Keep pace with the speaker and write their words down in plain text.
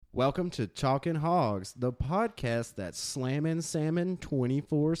Welcome to Talkin' Hogs, the podcast that's slamming salmon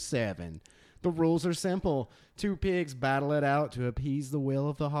 24/7. The rules are simple. Two pigs battle it out to appease the will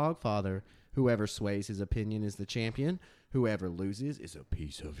of the Hogfather. Whoever sways his opinion is the champion. Whoever loses is a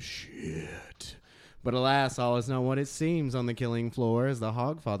piece of shit. But alas, all is not what it seems on the killing floor, as the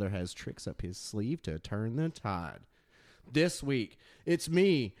Hogfather has tricks up his sleeve to turn the tide. This week, it's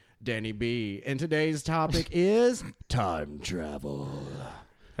me, Danny B, and today's topic is time travel.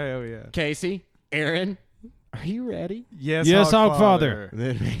 Hell yeah. Casey, Aaron, are you ready? Yes, Hogfather.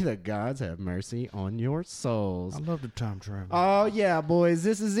 Then may the gods have mercy on your souls. I love the time travel. Oh, yeah, boys,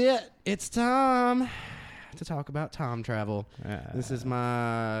 this is it. It's time to talk about time travel. This is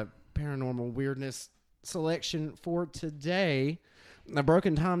my paranormal weirdness selection for today. I've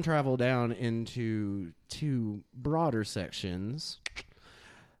broken time travel down into two broader sections.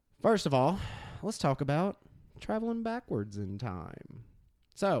 First of all, let's talk about traveling backwards in time.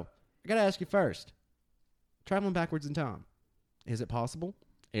 So, I got to ask you first. Traveling backwards in time. Is it possible?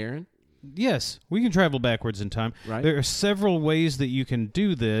 Aaron? Yes, we can travel backwards in time. Right. There are several ways that you can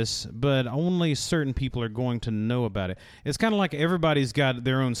do this, but only certain people are going to know about it. It's kind of like everybody's got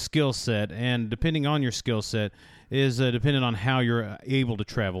their own skill set, and depending on your skill set is dependent on how you're able to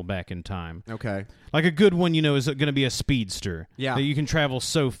travel back in time. Okay. Like a good one, is going to be a speedster. Yeah. That you can travel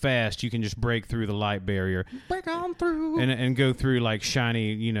so fast you can just break through the light barrier. Break on through. And go through like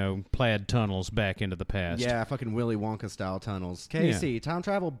shiny, plaid tunnels back into the past. Yeah, fucking Willy Wonka style tunnels. Casey, time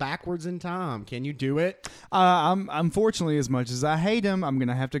travel backwards in time. Can you do it? I'm unfortunately, as much as I hate him, I'm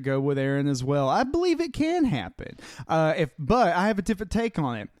gonna have to go with Aaron as well. I believe it can happen. But I have a different take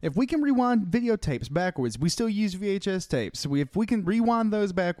on it. If we can rewind videotapes backwards, we still use VHS tapes. So if we can rewind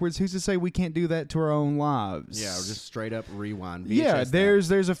those backwards, who's to say we can't do that to our own lives? Yeah, or just straight up rewind. VHS Yeah,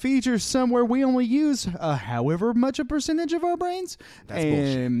 there's a feature somewhere we only use however much a percentage of our brains. That's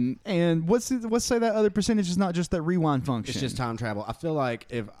bullshit. And let's say that other percentage is not just that rewind function. It's just time travel. I feel like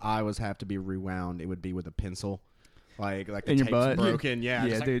if I was have to be rewound, it would be with a pencil. Like the in your tape's butt. broken. Yeah, yeah,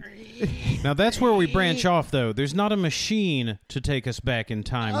 just dude. Now, that's where we branch off, though. There's not a machine to take us back in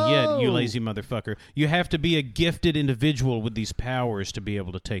time yet, you lazy motherfucker. You have to be a gifted individual with these powers to be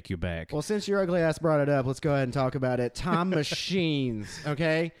able to take you back. Well, since your ugly ass brought it up, let's go ahead and talk about it. Time machines,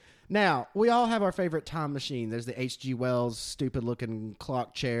 okay? Now, we all have our favorite time machine. There's the H.G. Wells stupid-looking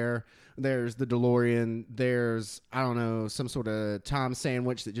clock chair. There's the DeLorean. There's, I don't know, some sort of time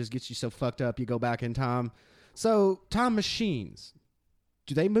sandwich that just gets you so fucked up you go back in time. So, time machines,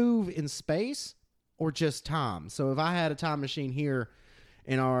 do they move in space or just time? So, if I had a time machine here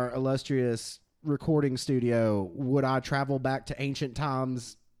in our illustrious recording studio, would I travel back to ancient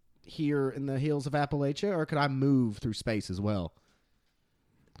times here in the hills of Appalachia, or could I move through space as well?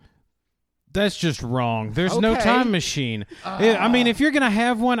 That's just wrong. There's no Okay. time machine. I mean, if you're going to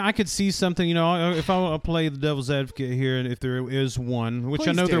have one, I could see something, if I'll play the devil's advocate here, and if there is one, which I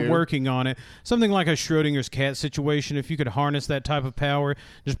Please know do. they're working on it, something like a Schrodinger's cat situation, if you could harness that type of power,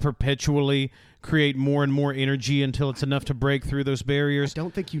 just perpetually create more and more energy until it's enough to break through those barriers.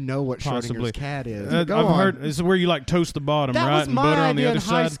 Don't think you know what Possibly. Schrodinger's cat is. I've Go on. heard it's where you toast the bottom, that right? was And my butter on the idea other in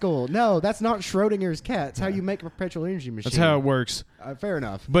high side. school. No, that's not Schrodinger's cat. It's how you make a perpetual energy machine. That's how it works. Fair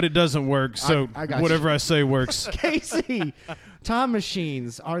enough. But it doesn't work, so I got you. whatever I say works. Casey, time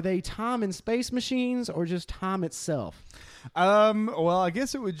machines, are they time and space machines or just time itself? Well, I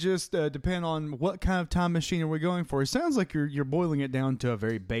guess it would just depend on what kind of time machine are we going for. It sounds like you're boiling it down to a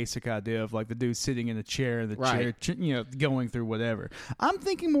very basic idea of like the dude sitting in a chair, the Right. chair, going through whatever. I'm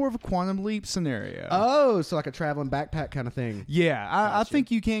thinking more of a quantum leap scenario. Oh, so like a traveling backpack kind of thing. Yeah, I Gotcha.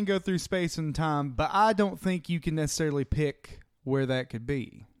 think you can go through space and time, but I don't think you can necessarily pick where that could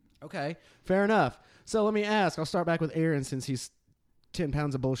be. Okay, fair enough. So let me ask. I'll start back with Aaron since he's 10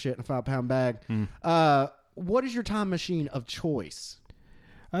 pounds of bullshit in a 5-pound bag. What is your time machine of choice?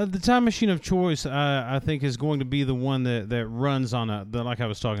 The time machine of choice, I think, is going to be the one that runs on like I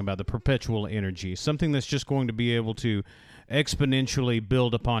was talking about, the perpetual energy, something that's just going to be able to exponentially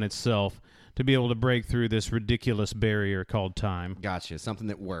build upon itself to be able to break through this ridiculous barrier called time. Gotcha. Something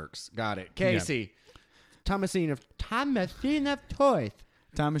that works. Got it. Casey, time machine of choice.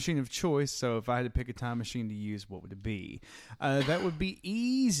 Time machine of choice. So if I had to pick a time machine to use, what would it be? That would be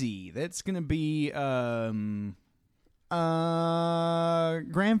easy. That's going to be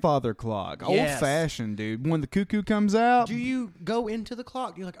grandfather clock. Yes. Old fashioned, dude. When the cuckoo comes out. Do you go into the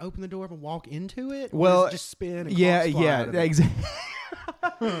clock? Do you like open the door and walk into it? Or Well, does it just spin and yeah, clocks fly out of it? exactly.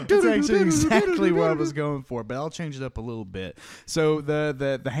 That's actually exactly what I was going for, but I'll change it up a little bit. So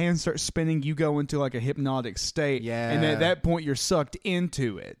the hand starts spinning, you go into like a hypnotic state, and at that point you're sucked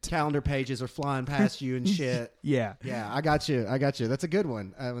into it. Calendar pages are flying past you and shit. Yeah. Yeah, I got you. That's a good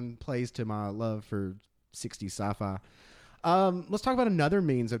one. And plays to my love for 60s sci-fi. Let's talk about another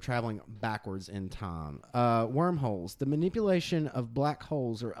means of traveling backwards in time. Wormholes, the manipulation of black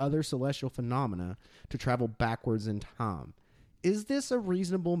holes or other celestial phenomena to travel backwards in time. Is this a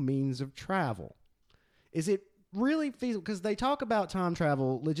reasonable means of travel? Is it really feasible? Because they talk about time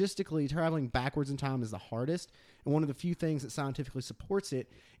travel, logistically, traveling backwards in time is the hardest. And one of the few things that scientifically supports it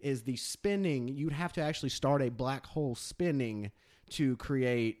is the spinning. You'd have to actually start a black hole spinning to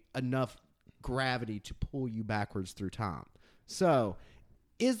create enough gravity to pull you backwards through time. So,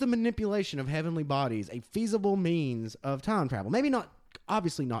 is the manipulation of heavenly bodies a feasible means of time travel? Maybe not,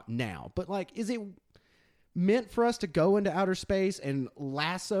 obviously not now, but like, is it meant for us to go into outer space and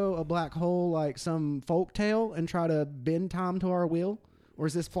lasso a black hole like some folk tale and try to bend time to our will? Or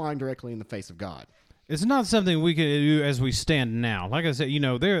is this flying directly in the face of God? It's not something we can do as we stand now. Like I said,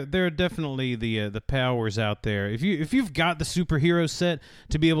 there are definitely the powers out there. If you've got the superhero set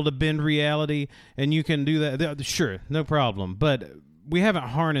to be able to bend reality and you can do that, sure, no problem. But we haven't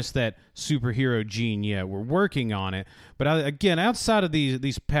harnessed that superhero gene yet. We're working on it. But again, outside of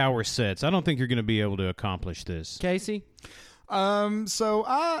these power sets, I don't think you're going to be able to accomplish this. Casey? So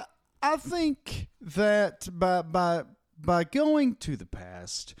I think that by going to the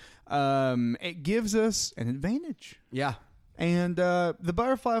past, it gives us an advantage. Yeah. And the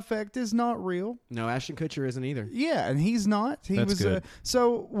butterfly effect is not real. No, Ashton Kutcher isn't either. Yeah, and he's not. That's good.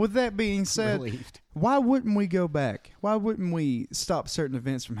 So with that being said, Relieved. why wouldn't we go back? Why wouldn't we stop certain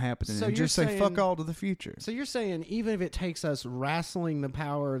events from happening So and you're just say saying- fuck all to the future? So you're saying even if it takes us wrestling the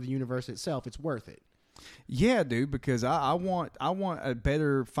power of the universe itself, it's worth it? Yeah, dude, because I want a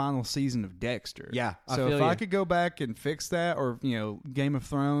better final season of Dexter. Yeah, I So feel if you. I could go back and fix that, or Game of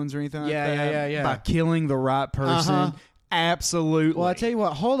Thrones or anything Yeah, like that, yeah. by killing the right person, absolutely. Well, I tell you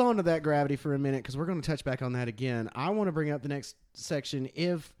what, hold on to that gravity for a minute because we're going to touch back on that again. I want to bring up the next section.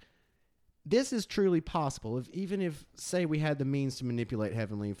 If this is truly possible, even if, say, we had the means to manipulate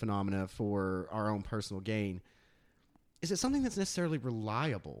heavenly phenomena for our own personal gain, is it something that's necessarily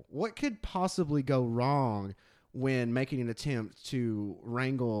reliable? What could possibly go wrong when making an attempt to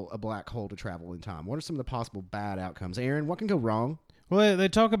wrangle a black hole to travel in time? What are some of the possible bad outcomes? Aaron, what can go wrong? Well, they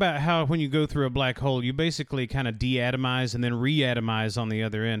talk about how when you go through a black hole, you basically kind of deatomize and then reatomize on the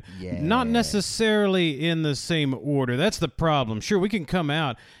other end. Yeah. Not necessarily in the same order. That's the problem. Sure, we can come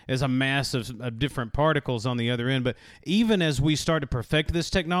out as a mass of different particles on the other end, but even as we start to perfect this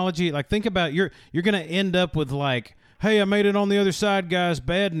technology, like think about you're going to end up with like, hey, I made it on the other side, guys.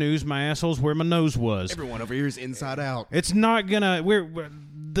 Bad news, my asshole's where my nose was. Everyone over here is inside out. It's not gonna.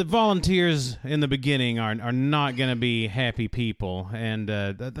 The volunteers in the beginning are not gonna be happy people, and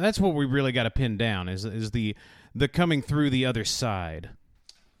that's what we really got to pin down is the coming through the other side.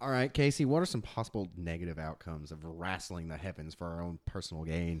 All right, Casey, what are some possible negative outcomes of wrestling the heavens for our own personal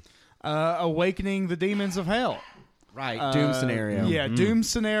gain? Awakening the demons of hell. Right, doom scenario. Yeah, doom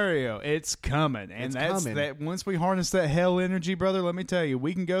scenario. It's coming, and It's that's coming. that. Once we harness that hell energy, brother, let me tell you,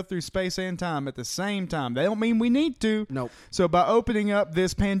 we can go through space and time at the same time. They don't mean we need to. Nope. So by opening up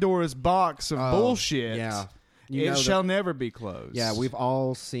this Pandora's box of bullshit, yeah. it shall never be closed. Yeah, we've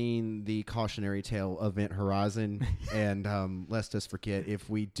all seen the cautionary tale Event Horizon, and lest us forget, if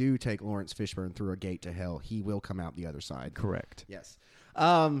we do take Lawrence Fishburne through a gate to hell, he will come out the other side. correct. Yes.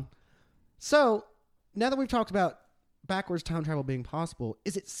 So now that we've talked about backwards time travel being possible,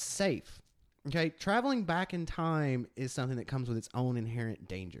 is it safe? Okay, traveling back in time is something that comes with its own inherent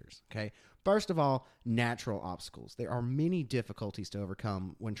dangers. Okay, first of all, natural obstacles. There are many difficulties to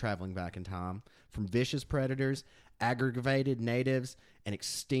overcome when traveling back in time, from vicious predators, aggravated natives, and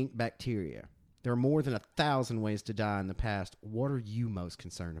extinct bacteria. There are more than 1,000 ways to die in the past. What are you most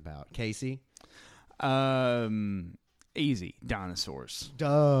concerned about, Casey? Easy dinosaurs,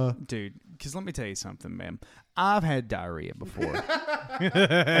 Duh. dude. Because let me tell you something, man. I've had diarrhea before,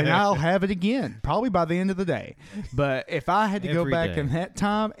 and I'll have it again, probably by the end of the day. But if I had to go Every back day. in that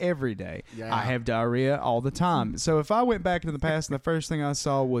time, every day, Yeah. I have diarrhea all the time. So if I went back into the past and the first thing I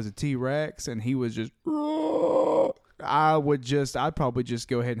saw was a T-Rex and he was just, I'd probably just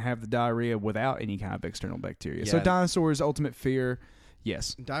go ahead and have the diarrhea without any kind of external bacteria. So Yeah. dinosaurs, ultimate fear.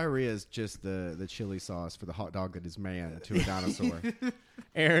 Yes. Diarrhea is just the chili sauce for the hot dog that is man to a dinosaur.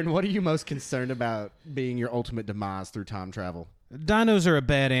 Aaron, what are you most concerned about being your ultimate demise through time travel? Dinos are a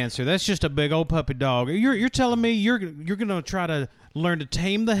bad answer. That's just a big old puppy dog. You're telling me you're gonna try to learn to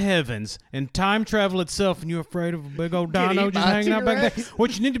tame the heavens and time travel itself, and you're afraid of a big old Get dino eaten just by hanging out back there? T-Rex.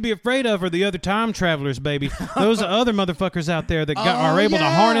 What you need to be afraid of are the other time travelers, baby. Those other motherfuckers out there that are able to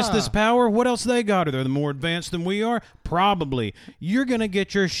harness this power. What else they got? Are they more advanced than we are? Probably. You're gonna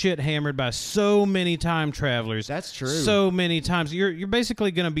get your shit hammered by so many time travelers. That's true. So many times. You're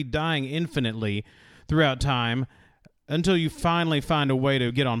basically gonna be dying infinitely throughout time. Until you finally find a way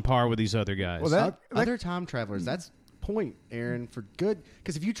to get on par with these other guys. Well, Other time travelers. That's point, Aaron, for good.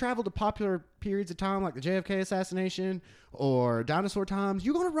 Because if you travel to popular periods of time like the JFK assassination or dinosaur times,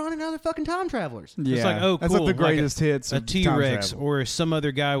 you're going to run into other fucking time travelers. Yeah, It's like, oh, that's cool. like the greatest hits. A of time T-Rex travel. or some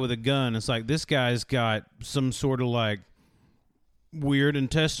other guy with a gun. It's like, this guy's got some sort of like weird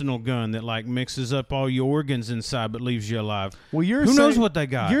intestinal gun that like mixes up all your organs inside but leaves you alive. Well, Who knows what they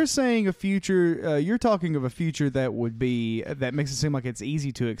got? You're saying a future. You're talking of a future that would be that makes it seem like it's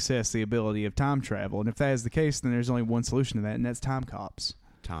easy to access the ability of time travel. And if that is the case, then there's only one solution to that, and that's time cops.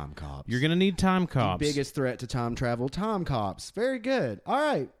 Time cops. You're going to need time cops. The biggest threat to time travel, time cops. Very good. All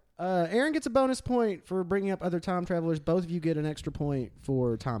right. Aaron gets a bonus point for bringing up other time travelers. Both of you get an extra point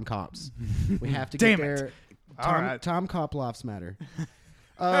for time cops. We have to get Damn it. there. All right. Time cop lives matter.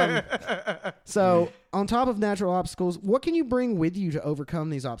 So, on top of natural obstacles, what can you bring with you to overcome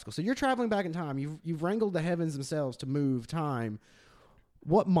these obstacles? So, you're traveling back in time. You've wrangled the heavens themselves to move time.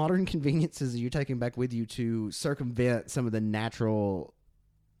 What modern conveniences are you taking back with you to circumvent some of the natural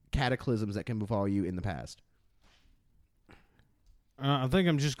cataclysms that can befall you in the past? I think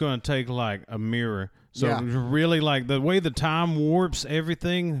I'm just going to take like a mirror. So Yeah. really, like the way the time warps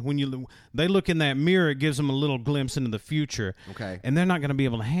everything, when they look in that mirror, it gives them a little glimpse into the future. Okay. And they're not going to be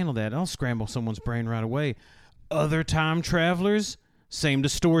able to handle that. It'll scramble someone's brain right away. Other time travelers, same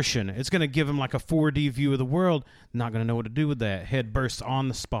distortion. It's going to give them like a 4D view of the world. Not going to know what to do with that. Head bursts on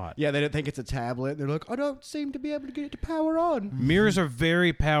the spot. Yeah, they don't think it's a tablet. They're like, I don't seem to be able to get it to power on. Mirrors are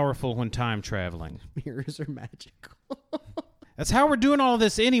very powerful when time traveling. Mirrors are magical. That's how we're doing all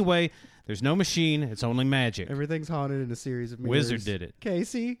this anyway. There's no machine. It's only magic. Everything's haunted in a series of mirrors. Wizard did it.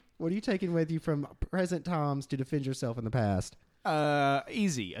 Casey, what are you taking with you from present times to defend yourself in the past?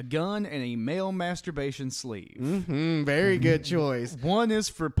 Easy. A gun and a male masturbation sleeve. Very good choice. One is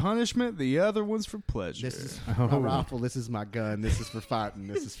for punishment. The other one's for pleasure. This is my rifle. This is my gun. This is for fighting.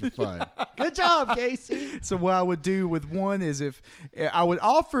 This is for fun. Good job, Casey. So what I would do with one is if I would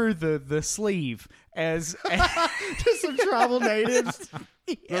offer the sleeve as To some tribal natives.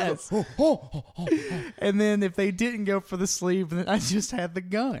 yes, and then if they didn't go for the sleeve, then I just had the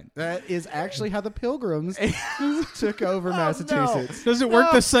gun. That is actually how the Pilgrims took over Massachusetts. Does it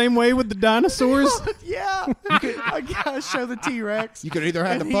work the same way with the dinosaurs? Yeah, I gotta show the T-Rex. You could either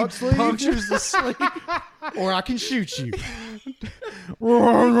have And the he buck sleeve, punctures the sleeve. or I can shoot you.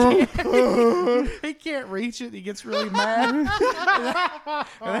 He can't reach it. He gets really mad. And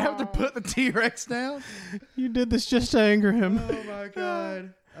I have to put the T-Rex down. You did this just to anger him. Oh my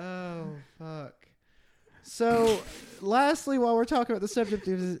god. Oh fuck. So, lastly, while we're talking about the subject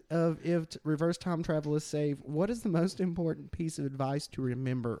of if reverse time travel is safe, what is the most important piece of advice to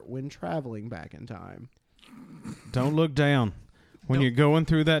remember when traveling back in time? Don't look down. When you're going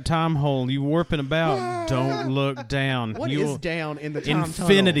through that time hole, you warping about, don't look down. What You is will- down in the time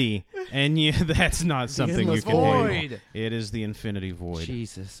infinity. And that's not something you endless can handle. void. It is the infinity tunnel? void.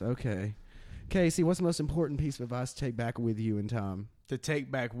 Jesus. Okay. Casey, what's the most important piece of advice to take back with you in time? To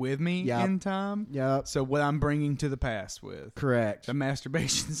take back with me Yep. in time. Yep. So what I'm bringing to the past with Correct. the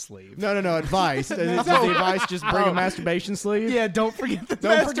masturbation sleeve. No, Advice. Is the advice just bring a masturbation sleeve? Yeah, don't forget the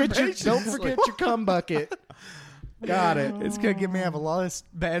Don't forget masturbation don't forget your cum bucket. Got it. It's gonna get me out of a lot of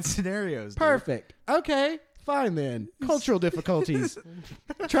bad scenarios. Dude. Perfect. Okay. Fine then. Cultural difficulties.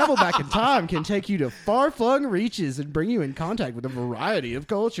 Travel back in time can take you to far-flung reaches and bring you in contact with a variety of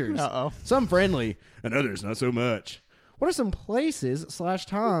cultures. Uh-oh. Some friendly and others not so much. What are some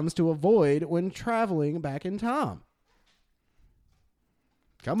places/times to avoid when traveling back in time?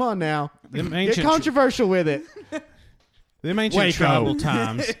 Come on now. Them Get ancient, controversial with it. them ancient Waco. tribal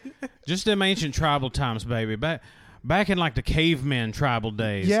times. Just them ancient tribal times, baby. Back in like the caveman tribal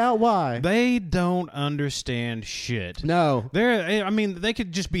days. Yeah, why? They don't understand shit. No. They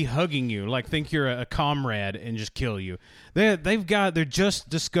could just be hugging you, like think you're a comrade, and just kill you. They're just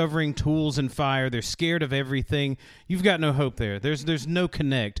discovering tools and fire. They're scared of everything. You've got no hope there. There's no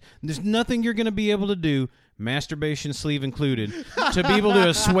connect. There's nothing you're going to be able to do, masturbation sleeve included, to be able to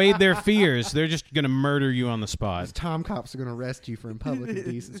assuage their fears. They're just going to murder you on the spot. Time cops are going to arrest you for in public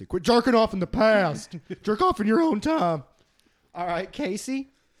indecency. Quit jerking off in the past. Jerk off in your own time. All right,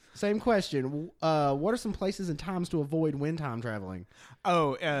 Casey. Same question. What are some places and times to avoid when time traveling?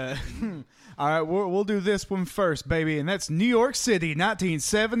 Oh, all right. We'll do this one first, baby, and that's New York City,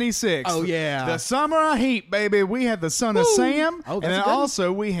 1976. Oh, yeah. The summer of heat, baby. We had the Son of Sam, Oh, and that's then a good one.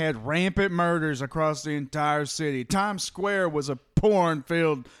 also we had rampant murders across the entire city. Times Square was a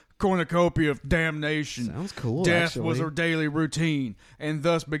porn-filled cornucopia of damnation. Sounds cool, Death was actually. our daily routine, and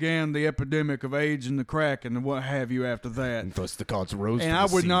thus began the epidemic of AIDS and the crack and what have you after that. Thus the gods rose. And I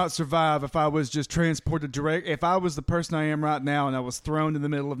would not survive if I was just transported direct. If I was the person I am right now and I was thrown in the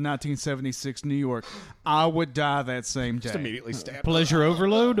middle of 1976 New York, I would die that same day. immediately stabbed. Pleasure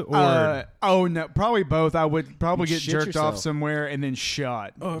overload or Oh no, probably both. I would probably get Shit jerked yourself. off somewhere and then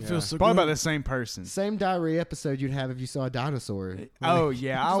shot. oh, it feels so Probably by the same person. Same diarrhea episode you'd have if you saw a dinosaur. Oh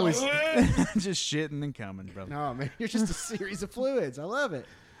yeah, I was just shitting and coming, bro. No, man, you're just a series of fluids. I love it.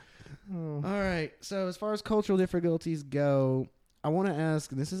 All right. So as far as cultural difficulties go, I want to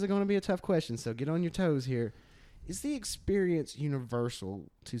ask, and this is going to be a tough question, so get on your toes here. Is the experience universal?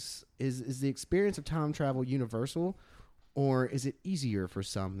 Is the experience of time travel universal, or is it easier for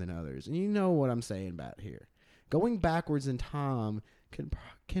some than others? And you know what I'm saying about here. Going backwards in time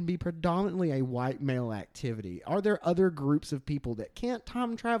can be predominantly a white male activity. Are there other groups of people that can't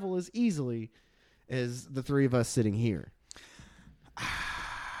time travel as easily as the three of us sitting here?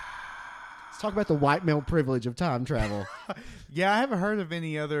 Let's talk about the white male privilege of time travel. Yeah, I haven't heard of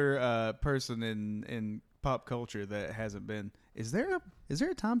any other person in pop culture that hasn't been. Is there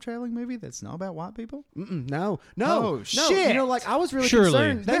a time traveling movie that's not about white people? No. Oh, shit. You know, like I was really Surely.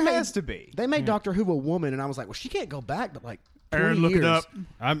 concerned. There has to be. They made Doctor Who a woman, and I was like, well, she can't go back, but like 20 Aaron, look years. it up.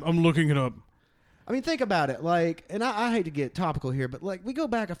 I'm looking it up. I mean, think about it. Like, and I hate to get topical here, but like we go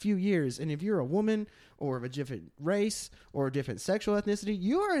back a few years, and if you're a woman or of a different race or a different sexual ethnicity,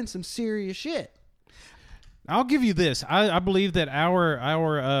 you are in some serious shit. I'll give you this. I believe that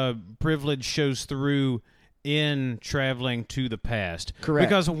our privilege shows through in traveling to the past. Correct.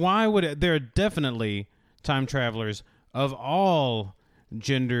 Because why would it? There are definitely time travelers of all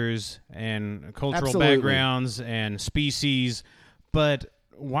genders and cultural Absolutely. backgrounds and species, but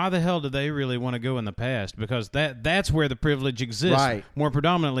why the hell do they really want to go in the past? Because that's where the privilege exists Right. more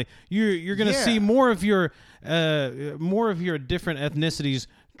predominantly. You're going to Yeah. see more of your different ethnicities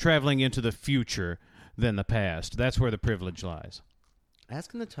traveling into the future than the past. That's where the privilege lies.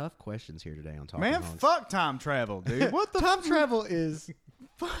 Asking the tough questions here today on Talking Man, Honks. fuck time travel, dude. What the Time travel is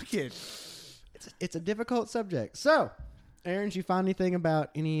fuck it? it's a difficult subject. So, Aaron, did you find anything about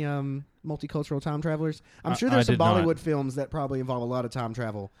any multicultural time travelers? I'm sure there's I some did not. Bollywood films that probably involve a lot of time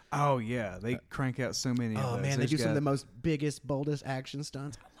travel. Oh yeah, they crank out so many. Oh of those. man, they There's do some got- of the most biggest, boldest action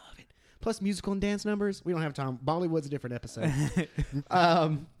stunts. I love it. Plus musical and dance numbers. We don't have time. Bollywood's a different episode.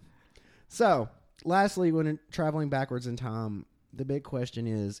 So, lastly, when traveling backwards in time, the big question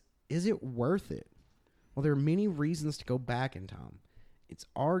is it worth it? Well, there are many reasons to go back in time. It's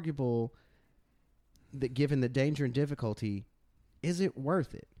arguable that given the danger and difficulty, is it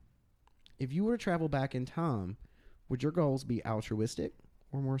worth it? If you were to travel back in time, would your goals be altruistic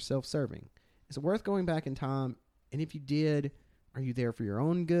or more self-serving? Is it worth going back in time? And if you did, are you there for your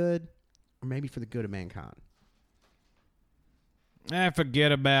own good or maybe for the good of mankind?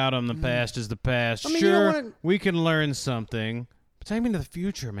 Forget about them. The past is the past. I mean, you don't sure, wanna- we can learn something. But take me to the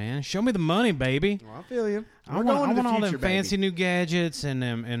future, man. Show me the money, baby. Well, I feel you. I want all them fancy new gadgets and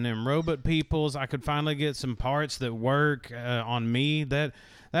them robot peoples. I could finally get some parts that work on me.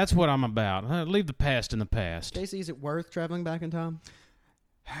 That's what I'm about. Leave the past in the past. Casey, is it worth traveling back in time?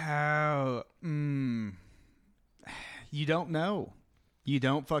 How? You don't know. You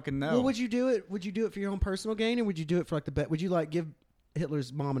don't fucking know. Well, would you do it? Would you do it for your own personal gain, or would you do it for like the bet? Would you like give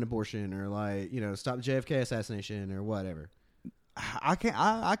Hitler's mom an abortion, or like stop the JFK assassination, or whatever? I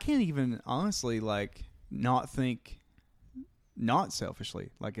can't even honestly like not think not selfishly.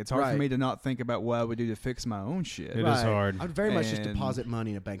 Like it's hard Right. for me to not think about what I would do to fix my own shit. It is hard. I'd very much just And- deposit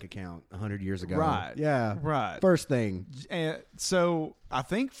money in a bank account 100 years ago. Right. Yeah. Right. First thing. And so I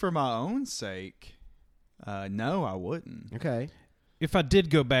think for my own sake, no, I wouldn't. Okay. If I did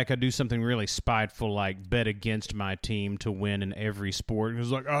go back, I'd do something really spiteful, like bet against my team to win in every sport. It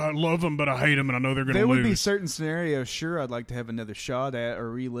was like, I love them, but I hate them, and I know they're going to There lose. would be certain scenarios, sure, I'd like to have another shot at or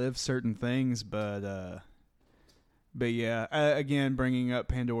relive certain things, but yeah, again, bringing up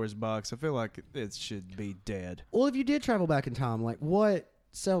Pandora's box, I feel like it should be dead. Well, if you did travel back in time, like what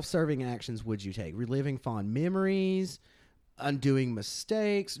self-serving actions would you take? Reliving fond memories, undoing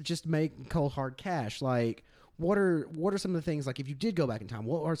mistakes, just making cold hard cash. Like what are some of the things, like if you did go back in time,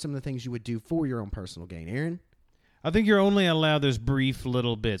 what are some of the things you would do for your own personal gain, Aaron? I think you're only allowed those brief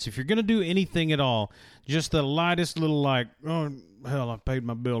little bits. If you're going to do anything at all, just the lightest little oh, hell, I paid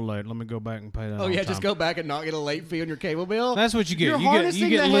my bill late. Let me go back and pay that. Oh, on yeah, time. just go back and not get a late fee on your cable bill. That's what you get. You're You harnessing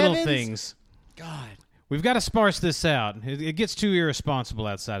get the little heavens? things. God. We've got to sparse this out. It gets too irresponsible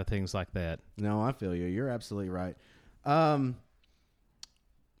outside of things like that. No, I feel you. You're absolutely right.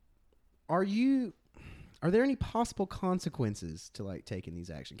 Are there any possible consequences to like taking these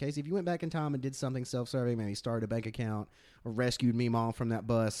actions? Casey, if you went back in time and did something self-serving, maybe started a bank account or rescued Meemaw from that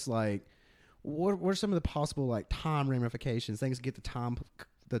bus, like what are some of the possible like time ramifications, things to get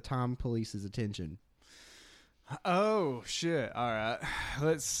the time police's attention? Oh shit! All right,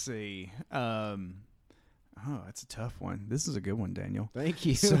 let's see. Oh, that's a tough one. This is a good one, Daniel. Thank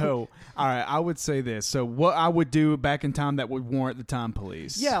you. So, all right, I would say this. So, what I would do back in time that would warrant the time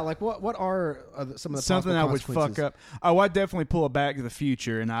police? Yeah, like what are some of the something I would fuck up? Oh, I'd definitely pull it Back to the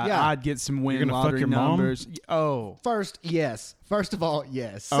Future, and I'd get some win gonna fuck lottery your mom? numbers. Oh, First, yes. First of all,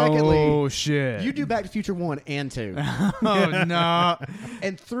 yes. Secondly, oh shit! you do Back to the Future 1 and 2. Oh no!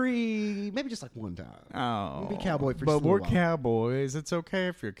 And 3, maybe just like one time. Oh, We'll be cowboy for just a but little we're while. cowboys. It's okay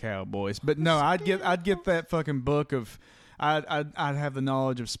if you're cowboys. But no, I'd get that fucking book of. I'd have the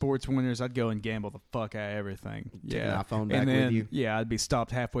knowledge of sports winners. I'd go and gamble the fuck out of everything. Take an Yeah, iPhone back and then with you. yeah, I'd be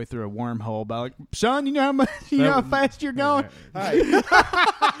stopped halfway through a wormhole by like, son, you know how much, how fast you're going.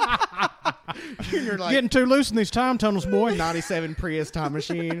 You're like Getting too loose in these time tunnels, boy. 97 Prius time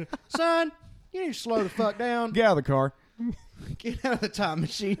machine. Son, you need to slow the fuck down. Get out of the car. Get out of the time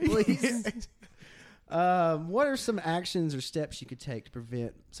machine, please. What are some actions or steps you could take to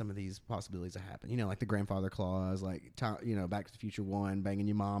prevent some of these possibilities to happen? You know, like the grandfather clause, like Back to the Future 1, banging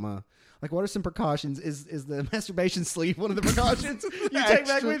your mama. Like, what are some precautions? Is the masturbation sleeve one of the precautions you take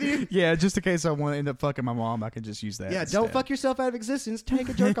back with you? Yeah, just in case I want to end up fucking my mom, I can just use that. Yeah, instead. don't fuck yourself out of existence. Take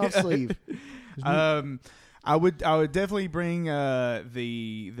a jerk off sleeve. I would definitely bring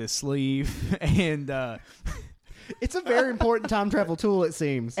the sleeve and It's a very important time travel tool, it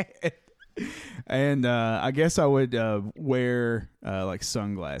seems. and I guess I would wear like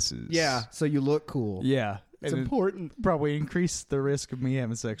sunglasses. Yeah, so you look cool. Yeah. It's And important. probably increase the risk of me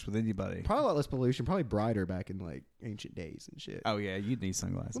having sex with anybody. Probably a lot less pollution. Probably brighter back in like ancient days and shit. Oh yeah, you'd need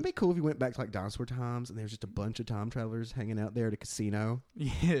sunglasses. Wouldn't it be cool if you went back to like dinosaur times and there's just a bunch of time travelers hanging out there at a casino?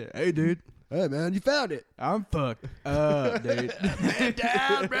 Yeah. Hey dude, Hey man, you found it. I'm fucked up, dude.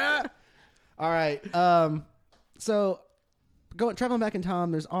 Down, bro. All right. So traveling back in time,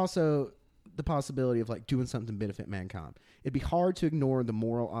 there's also the possibility of like doing something to benefit mankind. It'd be hard to ignore the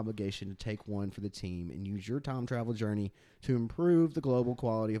moral obligation to take one for the team and use your time travel journey to improve the global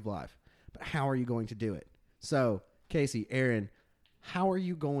quality of life. But how are you going to do it? So, Casey, Aaron, how are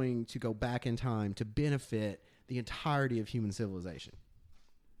you going to go back in time to benefit the entirety of human civilization?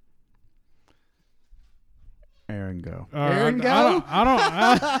 Aaron, go. Aaron, go? I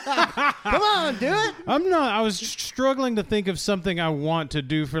don't Come on, do it. I'm not. I was struggling to think of something I want to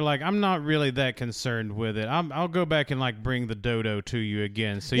do for like. I'm not really that concerned with it. I'll go back and like bring the dodo to you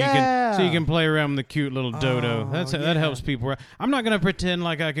again, so you can play around with the cute little dodo. That helps people. I'm not gonna pretend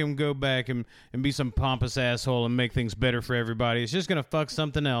like I can go back and be some pompous asshole and make things better for everybody. It's just gonna fuck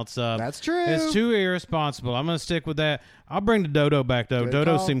something else up. That's true. It's too irresponsible. I'm gonna stick with that. I'll bring the dodo back though. Good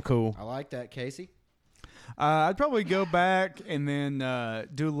Dodos call. seem cool. I like that, Casey. I'd probably go back and then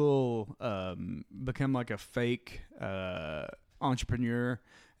do a little, become like a fake entrepreneur,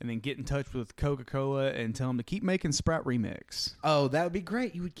 and then get in touch with Coca-Cola and tell them to keep making Sprite Remix. Oh, that would be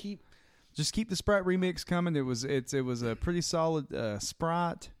great. You would keep. Just keep the Sprite Remix coming. It was a pretty solid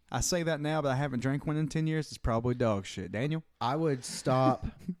Sprite. I say that now, but I haven't drank one in 10 years. It's probably dog shit. Daniel? I would stop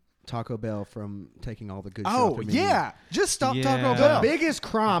Taco Bell from taking all the good shit off Oh, their menu. yeah. Just stop Yeah. Taco The Bell. biggest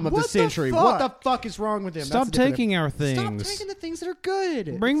crime of What the the century. fuck? What the fuck is wrong with them? Stop That's the difference. taking our Stop things. taking the things that are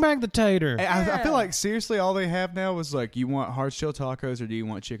good. Bring back the tater. I feel like, seriously, all they have now is like, you want hard shell tacos or do you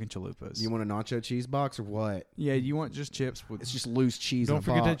want chicken chalupas? You want a nacho cheese box or what? Yeah, you want just chips with... It's just loose cheese. in Don't a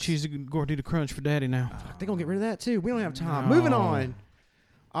forget that box. cheesy gordita crunch for daddy now. They're gonna get rid of that too. We don't have time. No. Moving on.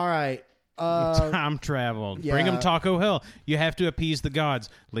 All right. Time travel. yeah. Bring them Taco Hell. You have to appease the gods.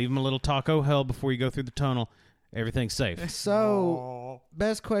 Leave them a little Taco Hell before you go through the tunnel. Everything's safe. So,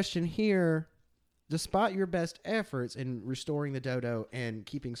 best question here. Despite your best efforts in restoring the dodo and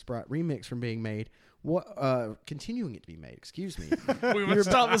keeping Sprite Remix from being made, continuing it to be made, excuse me. we must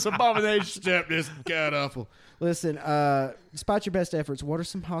stop this abomination. Step this god awful. Listen, despite your best efforts, what are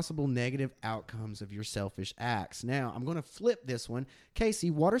some possible negative outcomes of your selfish acts? Now, I'm going to flip this one.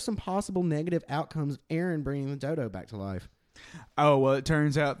 Casey, what are some possible negative outcomes of Aaron bringing the dodo back to life? Oh, well, it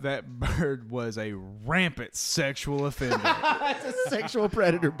turns out that bird was a rampant sexual offender. It's a sexual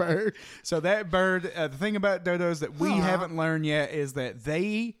predator bird. So that bird, the thing about dodos that we haven't learned yet is that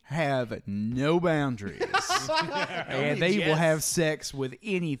they have no boundaries. And they will have sex with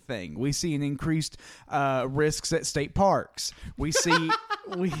anything. We see an increased risks at state parks. We see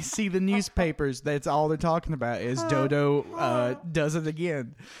the newspapers. That's all they're talking about is dodo does it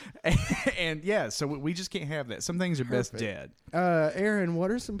again. And yeah, so we just can't have that. Some things are best dead. Aaron,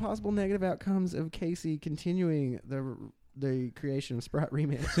 what are some possible negative outcomes of Casey continuing the creation of Sprite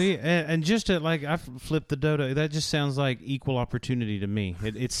Remix? See, and just to, like, I flipped the dodo. That just sounds like equal opportunity to me.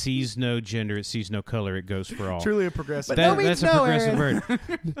 It sees no gender. It sees no color. It goes for all. Truly a progressive. That's a progressive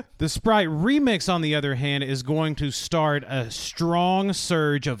bird. The Sprite Remix, on the other hand, is going to start a strong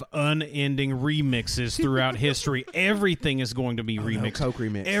surge of unending remixes throughout history. Everything is going to be remixed. Coke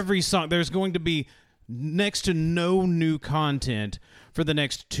remix. Every song. There's going to be next to no new content for the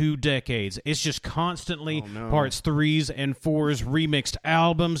next 2 decades. It's just constantly parts 3s and 4s, remixed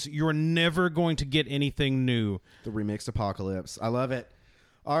albums. You're never going to get anything new. The remixed apocalypse. I love it.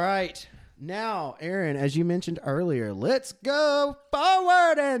 All right. Now, Aaron, as you mentioned earlier, let's go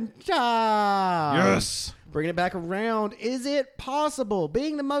forward in time. Yes. Bringing it back around. Is it possible?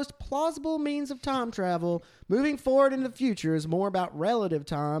 Being the most plausible means of time travel, moving forward into the future is more about relative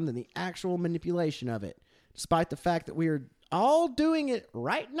time than the actual manipulation of it. Despite the fact that we are all doing it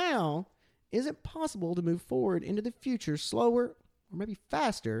right now, is it possible to move forward into the future slower or maybe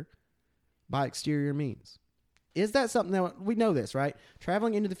faster by exterior means? Is that something that we know this, right?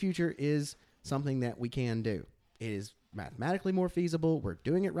 Traveling into the future is something that we can do. It is mathematically more feasible. We're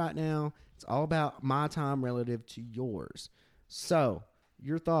doing it right now. It's all about my time relative to yours. So,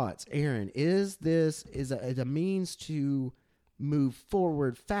 your thoughts, Aaron? Is this a means to move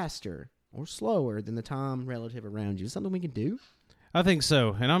forward faster or slower than the time relative around you? Is it something we can do? I think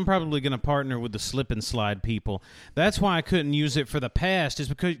so, and I'm probably going to partner with the slip and slide people. That's why I couldn't use it for the past, is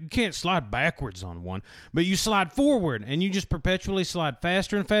because you can't slide backwards on one, but you slide forward, and you just perpetually slide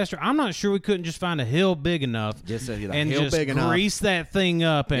faster and faster. I'm not sure we couldn't just find a hill big enough and just grease that thing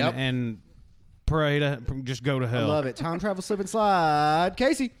up and pray to just go to hell. I love it. Time travel, slip and slide.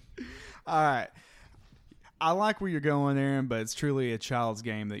 Casey. All right. I like where you're going, Aaron, but it's truly a child's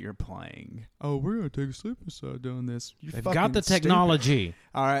game that you're playing. Oh, we're going to take a slip and slide doing this. They've got the technology. Stupid.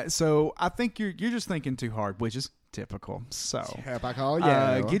 All right, so I think you're just thinking too hard, which is typical. So,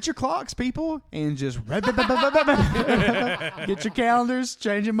 get your clocks, people, and just get your calendars,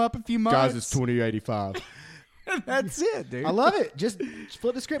 change them up a few months. Guys, it's 2085. That's it, dude. I love it. Just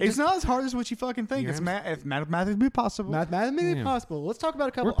flip the script. It's not as hard as what you fucking think. It's mathematically possible. Mathematically possible. Let's talk about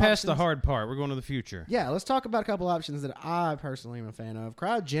a couple We're past options. the hard part. We're going to the future. Yeah, let's talk about a couple options that I personally am a fan of.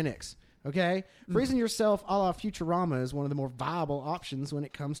 Cryogenics. Okay? Freezing yourself a la Futurama is one of the more viable options when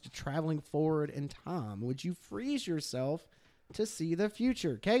it comes to traveling forward in time. Would you freeze yourself to see the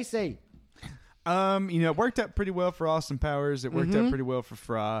future? Casey. It worked out pretty well for Austin Powers. It worked out pretty well for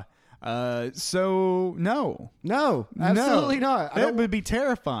Fry. So no, absolutely not. That would be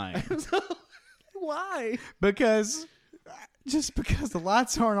terrifying. Why? Because the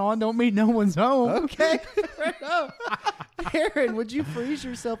lights aren't on don't mean no one's home. Okay, fair enough. Aaron, would you freeze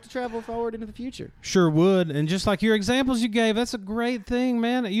yourself to travel forward into the future? Sure would, and just like your examples you gave, that's a great thing,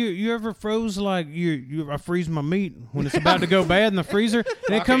 man. You ever froze like I freeze my meat when it's about to go bad in the freezer,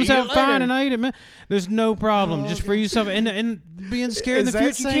 and it comes out fine, and I eat it, man. There's no problem. Just freeze yourself, and being scared in the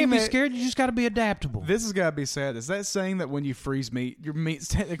future, you can't be scared. You just got to be adaptable. This has got to be sad. Is that saying that when you freeze meat, your meat's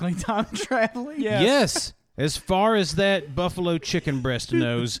technically time traveling? Yes. As far as that buffalo chicken breast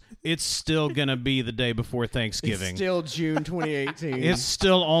knows, it's still going to be the day before Thanksgiving. It's still June 2018. It's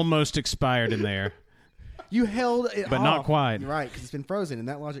still almost expired in there. You held it but off. Not quite. Right, because it's been frozen, and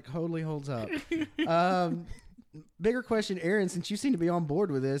that logic totally holds up. Bigger question, Aaron, since you seem to be on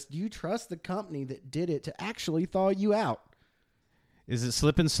board with this, do you trust the company that did it to actually thaw you out? Is it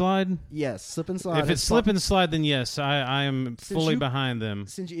slip and slide? Yes, slip and slide. If it's slip and slide, then yes, I am fully behind them.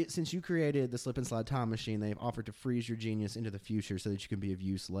 Since you created the slip and slide time machine, they've offered to freeze your genius into the future so that you can be of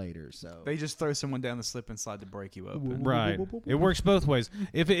use later. So they just throw someone down the slip and slide to break you open. Right. It works both ways.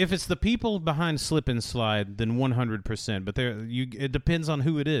 If it's the people behind slip and slide, then 100%. But it depends on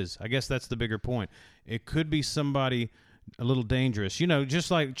who it is. I guess that's the bigger point. It could be somebody a little dangerous.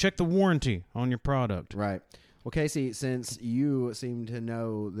 Just like check the warranty on your product. Right. Well, Casey, since you seem to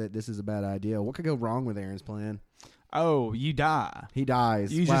know that this is a bad idea, what could go wrong with Aaron's plan? Oh, you die. He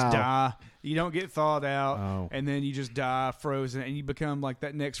dies. You Wow. just die. You don't get thawed out, Oh. and then you just die frozen, and you become like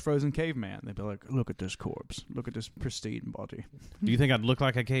that next frozen caveman. They'd be like, "Look at this corpse. Look at this pristine body." Do you think I'd look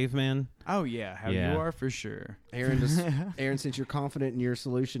like a caveman? Oh yeah, how Yeah. you are for sure. Aaron, since you're confident in your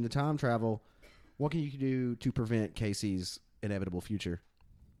solution to time travel, what can you do to prevent Casey's inevitable future?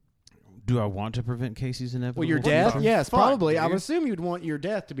 Do I want to prevent Casey's inevitable? Well, your What the death? fuck, Yes, probably. I dude? would assume you'd want your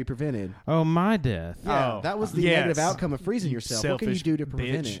death to be prevented. Oh, my death. Yeah, Oh, that was the yes. negative outcome of freezing You yourself. What can you selfish do to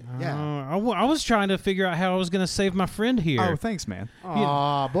prevent bitch. it? Yeah. I was trying to figure out how I was going to save my friend here. Oh, thanks, man.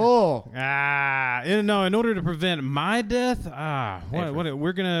 Aw, bull. No. In order to prevent my death,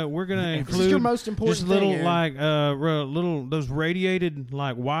 we're gonna This include is your most important just thing, little Aaron. little those radiated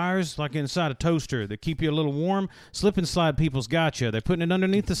like wires like inside a toaster that keep you a little warm. Slip and slide people's got you. They're putting it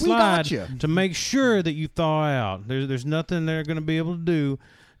underneath the We slide gotcha. to make sure that you thaw out. There's nothing they're gonna be able to do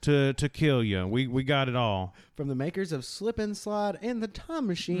to kill you. We got it all. From the makers of Slip and Slide and the Time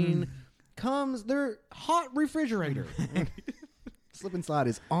Machine comes their hot refrigerator. Slip and Slide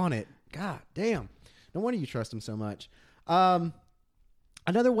is on it. God damn. No wonder you trust them so much.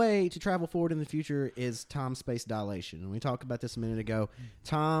 Another way to travel forward in the future is time-space dilation. And we talked about this a minute ago.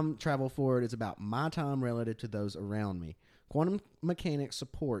 Time travel forward is about my time relative to those around me. Quantum mechanics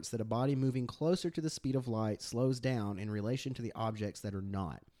supports that a body moving closer to the speed of light slows down in relation to the objects that are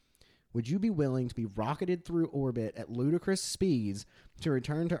not. Would you be willing to be rocketed through orbit at ludicrous speeds to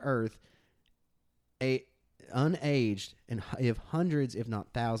return to Earth unaged and if hundreds, if not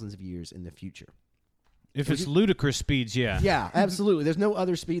thousands of years in the future? If it's ludicrous speeds, yeah. Yeah, absolutely. There's no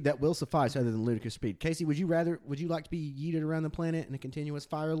other speed that will suffice other than ludicrous speed. Casey, would you like to be yeeted around the planet in a continuous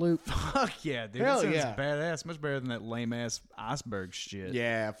fire loop? Fuck yeah, dude. Hell that sounds yeah. badass. Much better than that lame ass iceberg shit.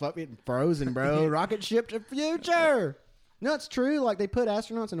 Yeah, fuck it, frozen, bro. Rocket ship to future. No, it's true. Like, they put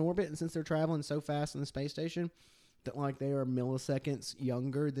astronauts in orbit, and since they're traveling so fast in the space station, that like they are milliseconds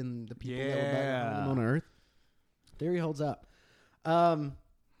younger than the people that were back Yeah. on Earth. Theory holds up.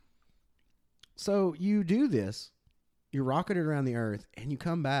 So you do this, you're rocketed around the Earth, and you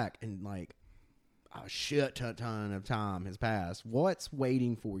come back, and like a shit ton of time has passed. What's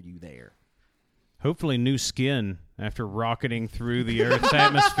waiting for you there? Hopefully new skin after rocketing through the Earth's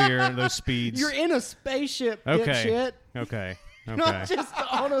atmosphere at those speeds. You're in a spaceship, Okay. dipshit. Okay. Not just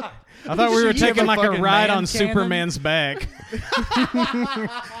on a. I thought we were You have taking a like a fucking ride man on cannon? Superman's back.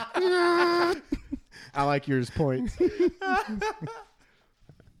 I like yours points.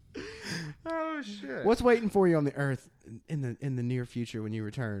 Oh shit. What's waiting for you on the Earth in the near future when you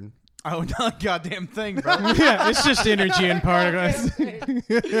return? Oh, not a goddamn thing, bro. Yeah, it's just energy and particles.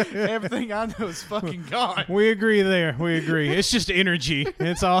 Everything I know is fucking gone. We agree there. We agree. It's just energy.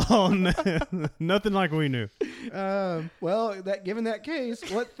 It's all nothing like we knew. Well, given that case,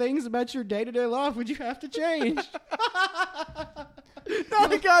 what things about your day-to-day life would you have to change?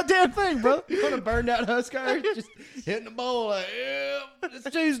 Not a goddamn thing, bro. You want a burned-out Husker? Just hitting the bowl like, yeah, it's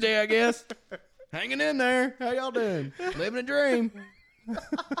Tuesday, I guess. Hanging in there. How y'all doing? Living a dream.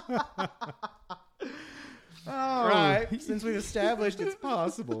 All right. Since we've established it's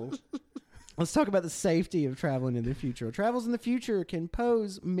possible, let's talk about the safety of traveling in the future. Travels in the future can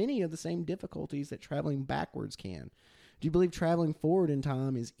pose many of the same difficulties that traveling backwards can. Do you believe traveling forward in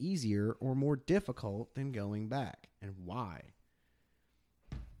time is easier or more difficult than going back, and why?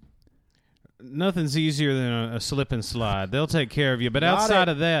 Nothing's easier than a slip and slide. They'll take care of you. But Got outside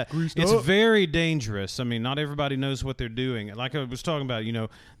it. of that, Greased it's up. very dangerous. I mean, not everybody knows what they're doing. Like I was talking about,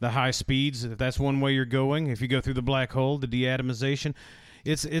 the high speeds, if that's one way you're going, if you go through the black hole, the deatomization,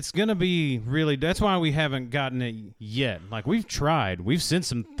 it's going to be really, that's why we haven't gotten it yet. Like we've tried. We've sent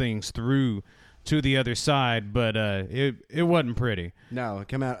some things through to the other side, but it wasn't pretty. No, it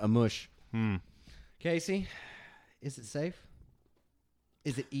come out a mush. Casey, is it safe?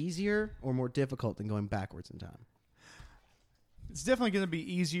 Is it easier or more difficult than going backwards in time? It's definitely going to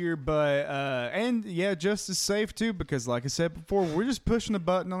be easier, but and yeah, just as safe too. Because like I said before, we're just pushing a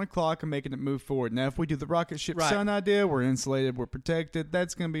button on the clock and making it move forward. Now, if we do the rocket ship Right. sun idea, we're insulated, we're protected.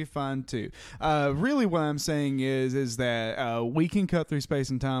 That's going to be fine too. Really, what I'm saying is that we can cut through space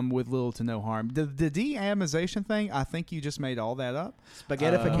and time with little to no harm. The deatomization thing, I think you just made all that up.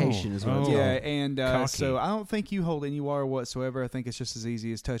 Spaghettification is what it's Yeah, called. and Cocky. so I don't think you hold any water whatsoever. I think it's just as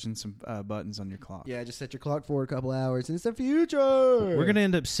easy as touching some buttons on your clock. Yeah, just set your clock forward a couple hours and it's the future. We're going to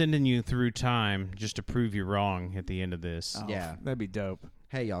end up sending you through time just to prove you wrong at the end of this. Oh, Yeah. that'd be dope.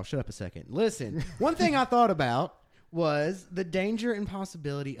 Hey, y'all, shut up a second. Listen, one thing I thought about was the danger and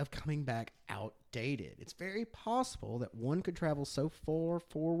possibility of coming back outdated. It's very possible that one could travel so far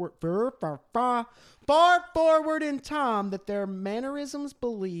forward in time that their mannerisms,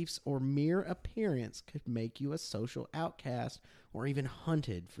 beliefs, or mere appearance could make you a social outcast or even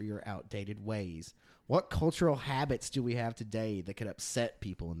hunted for your outdated ways. What cultural habits do we have today that could upset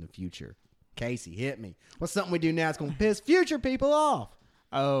people in the future? Casey, hit me. What's something we do now that's going to piss future people off?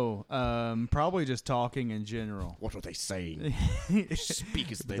 Oh, probably just talking in general. What are they saying? Speak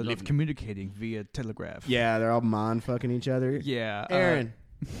as they They live. love communicating via telegraph. Yeah, they're all mind fucking each other. Yeah. Aaron,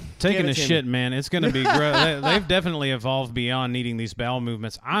 Taking Give a it to shit, man. It's going to be they've definitely evolved beyond needing these bowel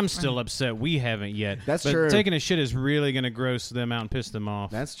movements. I'm still upset we haven't yet. That's but true. Taking a shit is really going to gross them out and piss them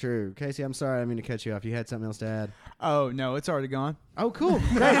off. that's true. Casey, I'm sorry. I didn't mean to cut you off. You had something else to add? Oh, no, it's already gone. Oh, cool.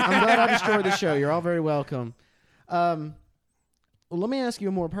 Great. I'm glad I destroyed the show. You're all very welcome. Well, let me ask you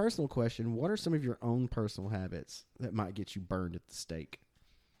a more personal question. What are some of your own personal habits that might get you burned at the stake?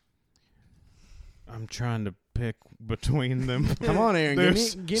 I'm trying to pick between them. Come on, Aaron.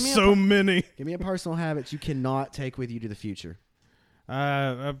 There's Give me so many. give me a personal habit you cannot take with you to the future.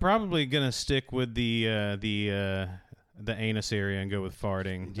 I'm probably gonna stick with the anus area and go with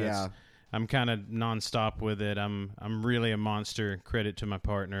farting. Yeah. I'm kind of nonstop with it. I'm really a monster. Credit to my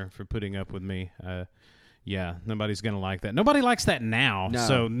partner for putting up with me. Yeah, nobody's gonna like that. Nobody likes that now, No.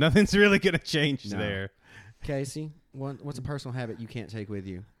 so nothing's really gonna change No. there. Casey, what's a personal habit you can't take with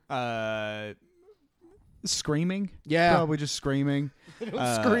you? Screaming. Yeah. Probably just screaming.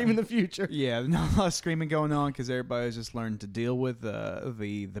 Scream in the future. Yeah, not a lot of screaming going on because everybody's just learned to deal with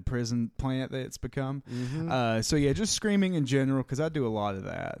the prison plant that it's become. Mm-hmm. So yeah, just screaming in general because I do a lot of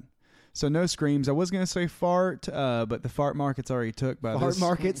that. So no screams. I was gonna say fart, but the fart market's already took by Fart this.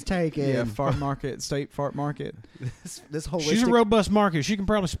 market's taken. Yeah, fart market, state fart market. This holistic, She's a robust market. She can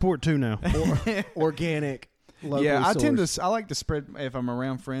probably support two now. organic. Locally Yeah, I tend sourced. to. I like to spread. If I'm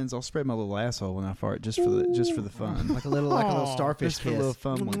around friends, I'll spread my little asshole when I fart, just for the fun, like a little starfish just for kiss. little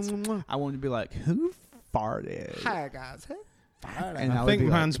fun ones. I want to be like, who farted? Hi guys. Hey. And I would think be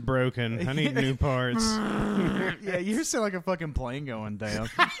like- mine's broken. I need new parts. Yeah, you sound like a fucking plane going down.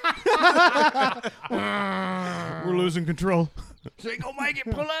 We're losing control. She gonna make it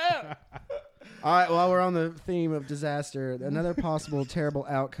pull out. All right, while we're on the theme of disaster, another possible terrible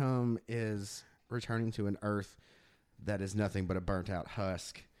outcome is returning to an Earth that is nothing but a burnt-out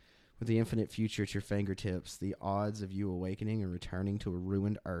husk. With the infinite future at your fingertips, the odds of you awakening and returning to a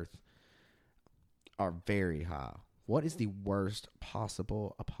ruined Earth are very high. What is the worst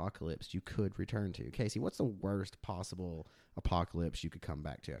possible apocalypse you could return to? Casey, what's the worst possible apocalypse you could come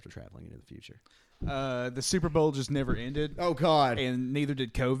back to after traveling into the future? The Super Bowl just never ended. Oh, God. And neither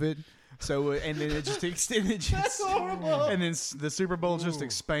did COVID. So and then it just extended. That's horrible. And then the Super Bowl just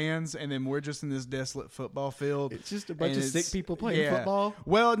expands, and then we're just in this desolate football field. It's just a bunch And of sick it's- people playing yeah. football.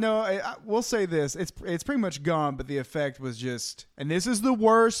 Well, no, we'll say this: it's pretty much gone, but the effect was just, and this is the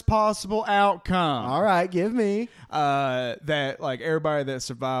worst possible outcome. All right, give me. That like everybody that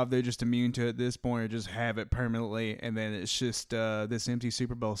survived, they're just immune to it at this point, or just have it permanently, and then it's just this empty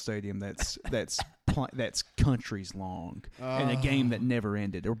Super Bowl stadium that's countries long, and a game that never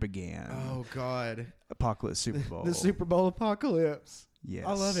ended or began. Oh, God. Apocalypse Super Bowl. The Super Bowl apocalypse. Yes.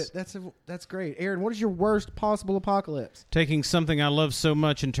 I love it. That's great. Aaron, what is your worst possible apocalypse? Taking something I love so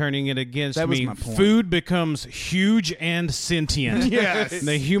much and turning it against That was me. my point. Food becomes huge and sentient. Yes.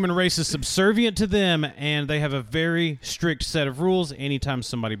 The human race is subservient to them, and they have a very strict set of rules. Anytime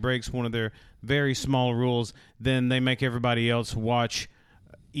somebody breaks one of their very small rules, then they make everybody else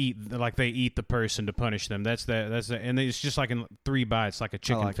eat like they eat the person to punish them. That's and it's just like in 3 bites, like a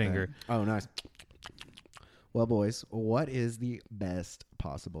chicken like finger. Oh, nice. Well, boys, what is the best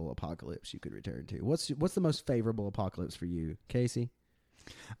possible apocalypse you could return to? What's the most favorable apocalypse for you, Casey?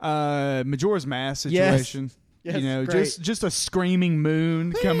 Majora's Mask situation. Yes, You know, great. just a screaming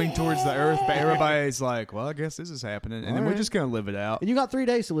moon coming towards the earth, but everybody's like, "Well, I guess this is happening," and then All we're right. just gonna live it out. And you got 3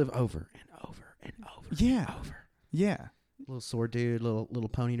 days to live over and over and over. Yeah, Over. yeah. Little sword dude, little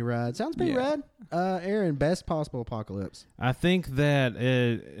pony to ride. Sounds pretty Yeah. rad. Aaron, best possible apocalypse. I think that,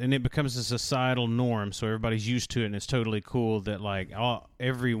 and it becomes a societal norm, so everybody's used to it, and it's totally cool that like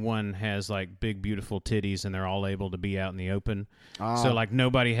everyone has like big, beautiful titties, and they're all able to be out in the open. So like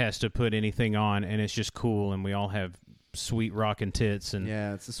nobody has to put anything on, and it's just cool, and we all have sweet rockin' tits, and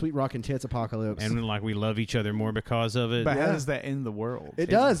Yeah, it's the sweet rockin' tits apocalypse. and like we love each other more because of it. But Yeah. how does that end the world? It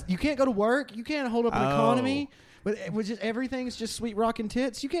does. You can't go to work. You can't hold up an Oh. economy. But everything's just sweet rockin'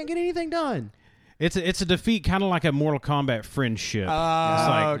 tits. You can't get anything done. It's a defeat, kind of like a Mortal Kombat friendship. Oh, It's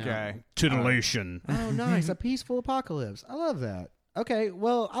like okay. titillation. Oh, nice. A peaceful apocalypse. I love that. Okay,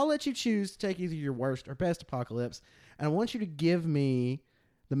 well, I'll let you choose to take either your worst or best apocalypse. and I want you to give me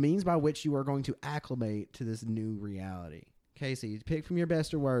the means by which you are going to acclimate to this new reality. Casey, pick from your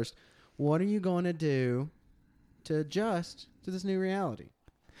best or worst. What are you going to do to adjust to this new reality?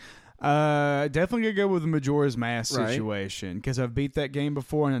 Definitely gonna go with the Majora's Mask Right. situation because I've beat that game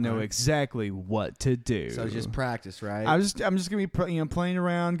before and I know Right. exactly what to do. So just practice, right? I'm just gonna be playing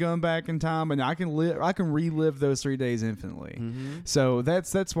around, going back in time, and I can relive those 3 days infinitely. Mm-hmm. So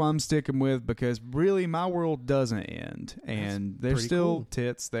that's why I'm sticking with, because really my world doesn't end, and there's pretty still cool.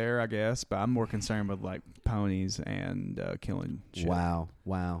 tits there, I guess, but I'm more concerned with like ponies and killing shit. Wow.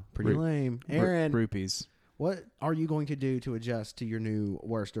 Pretty Ru- lame. Ru- Aaron, rupees. what are you going to do to adjust to your new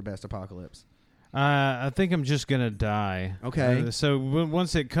worst or best apocalypse? I think I'm just gonna die. Okay. So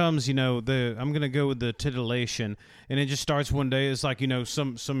once it comes, I'm gonna go with the titillation, and it just starts one day. It's like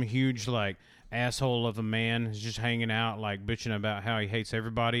some huge like asshole of a man is just hanging out like bitching about how he hates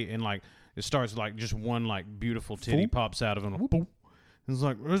everybody, and like it starts like just one like beautiful titty pops out of him. Boop. It's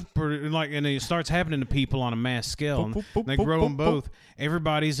like that's pretty, and it starts happening to people on a mass scale. And they grow them both.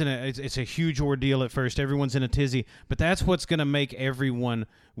 Everybody's in it's a huge ordeal at first. Everyone's in a tizzy, but that's what's going to make everyone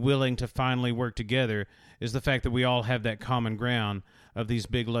willing to finally work together. Is the fact that we all have that common ground of these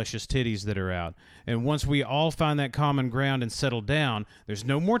big luscious titties that are out. And once we all find that common ground and settle down, there's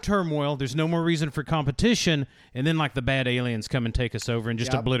no more turmoil. There's no more reason for competition. And then like the bad aliens come and take us over and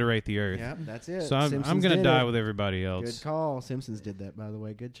just Yep. obliterate the earth. Yep, that's it. So I'm Simpsons going to did die it. with everybody else. Good call. Simpsons did that, by the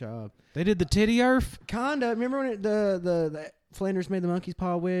way. Good job. They did the titty earth? Kinda. Remember when the Flanders made the monkey's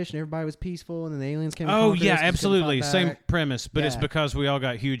paw wish and everybody was peaceful and then the aliens came? and Oh, conquered yeah, us 'cause we couldn't absolutely. fight Same back? premise, but it's Yeah. because we all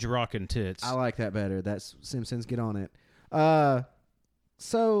got huge rockin' tits. I like that better. That's Simpsons. Get on it.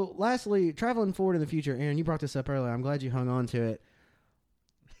 So, lastly, traveling forward in the future, Aaron, you brought this up earlier. I'm glad you hung on to it.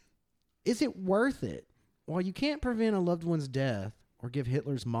 Is it worth it? While you can't prevent a loved one's death or give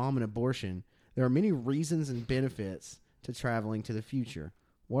Hitler's mom an abortion, there are many reasons and benefits to traveling to the future.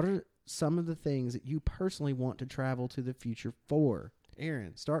 What are some of the things that you personally want to travel to the future for?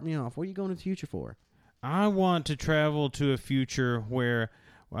 Aaron, start me off. What are you going to the future for? I want to travel to a future where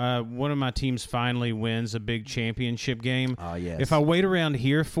one of my teams finally wins a big championship game. Oh, yes. If I wait around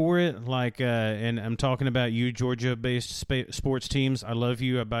here for it, like, and I'm talking about you, Georgia-based sports teams, I love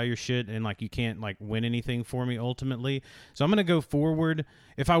you, I buy your shit, and like you can't like win anything for me ultimately. So I'm gonna go forward.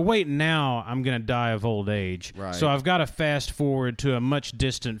 If I wait now, I'm gonna die of old age. Right. So I've got to fast forward to a much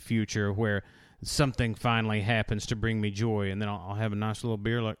distant future where something finally happens to bring me joy, and then I'll have a nice little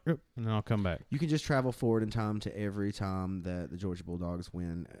beer, like, and then I'll come back. You can just travel forward in time to every time that the Georgia Bulldogs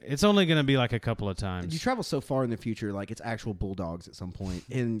win. It's only going to be like a couple of times. You travel so far in the future, like it's actual Bulldogs at some point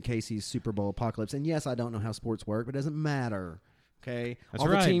in Casey's Super Bowl apocalypse. And yes, I don't know how sports work, but it doesn't matter. Okay, That's all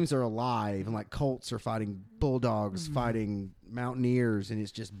right. the teams are alive, and like Colts are fighting Bulldogs, fighting Mountaineers, and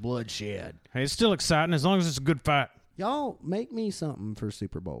it's just bloodshed. Hey, it's still exciting as long as it's a good fight. Y'all make me something for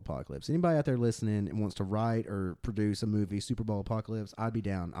Super Bowl apocalypse. Anybody out there listening and wants to write or produce a movie Super Bowl apocalypse, I'd be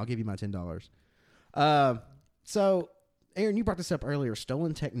down. I'll give you my $10. So, Aaron, you brought this up earlier.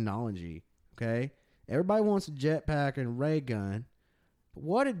 Stolen technology. Okay, everybody wants a jetpack and ray gun. But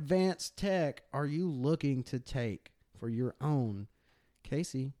what advanced tech are you looking to take for your own?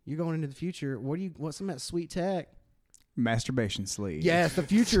 Casey, you're going into the future. What's some of that sweet tech? Masturbation sleeve. Yes, the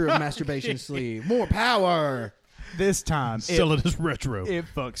future of masturbation sleeve. More power. This time Still it is retro. it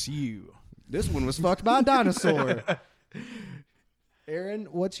fucks you. This one was fucked by a dinosaur. Aaron,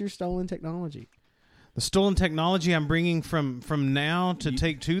 what's your stolen technology? The stolen technology I'm bringing from now to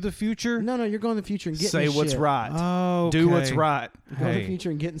take to the future? No, you're going to the future and getting Say some what's shit. right. Oh, Do what's right. You're going to the Hey. future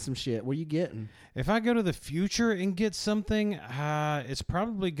and getting some shit. What are you getting? If I go to the future and get something, it's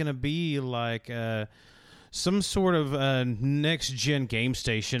probably going to be like some sort of next-gen game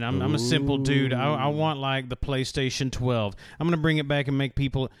station. I'm a simple dude. I want like the PlayStation 12. I'm going to bring it back and make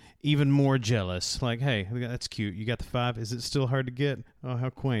people even more jealous. Like, hey, that's cute. You got the 5? Is it still hard to get? Oh, how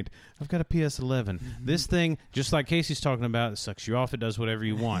quaint. I've got a PS11. This thing, just like Casey's talking about, it sucks you off. It does whatever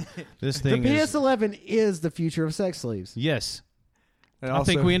you want. This The thing is... PS11 is the future of sex sleeves. Yes. And I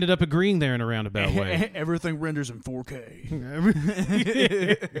think also- we ended up agreeing there in a roundabout way. Everything renders in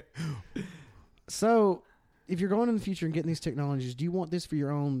 4K. So, if you're going in the future and getting these technologies, do you want this for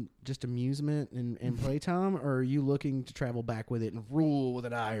your own just amusement and playtime, or are you looking to travel back with it and rule with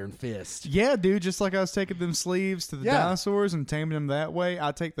an iron fist? Yeah, dude, just like I was taking them sleeves to the Yeah. dinosaurs and taming them that way,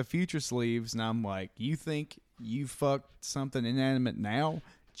 I take the future sleeves and I'm like, you think you fucked something inanimate now?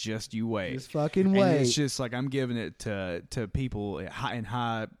 Just you wait. Just fucking And wait. it's just like I'm giving it to people in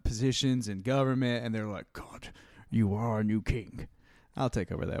high positions in government, and they're like, God, you are our new king. I'll take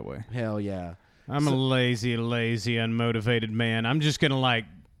over that way. Hell yeah. I'm a lazy, unmotivated man. I'm just going to like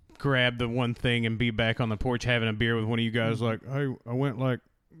grab the one thing and be back on the porch having a beer with one of you guys. Like, hey, I went like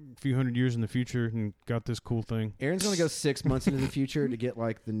a few hundred years in the future and got this cool thing. Aaron's going to go 6 months into the future to get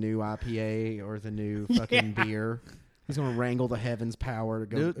like the new IPA or the new fucking beer. He's going to wrangle the heavens power to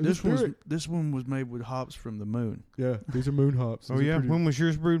go. This one was made with hops from the moon. Yeah, these are moon hops. Oh, yeah? When was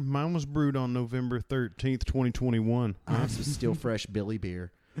yours brewed? Mine was brewed on November 13th, 2021. This is still fresh Billy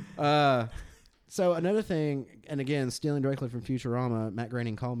beer. So another thing, and again, stealing directly from Futurama, Matt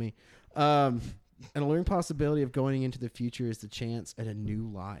Groening called me. An alluring possibility of going into the future is the chance at a new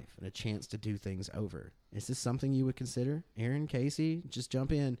life and a chance to do things over. Is this something you would consider? Aaron, Casey, just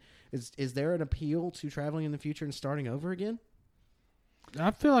jump in. Is there an appeal to traveling in the future and starting over again?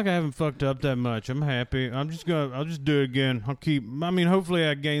 I feel like I haven't fucked up that much. I'm happy. I'll just do it again. Hopefully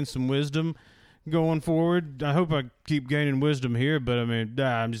I gain some wisdom going forward. I hope I keep gaining wisdom here, but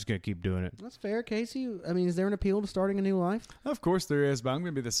I'm just going to keep doing it. That's fair, Casey. Is there an appeal to starting a new life? Of course there is, but I'm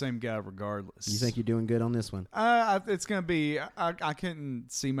going to be the same guy regardless. You think you're doing good on this one? It's going to be, I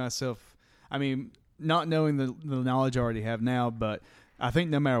couldn't see myself, not knowing the knowledge I already have now, but I think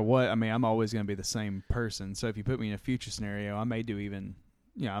no matter what, I'm always going to be the same person. So if you put me in a future scenario, I may do even,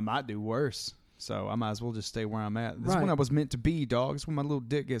 I might do worse. So I might as well just stay where I'm at. This is when I was meant to be, dog. This is when my little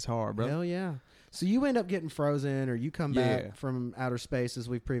dick gets hard, bro. Hell yeah. So you end up getting frozen, or you come back from outer space, as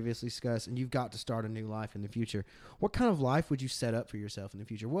we've previously discussed, and you've got to start a new life in the future. What kind of life would you set up for yourself in the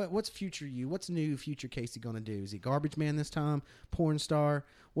future? What's future you? What's new future Casey going to do? Is he garbage man this time? Porn star?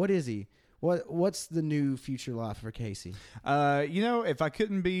 What is he? What's the new future life for Casey? If I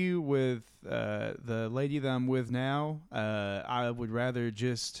couldn't be with the lady that I'm with now, I would rather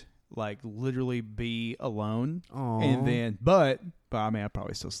just literally be alone. Aww. And then, but I'd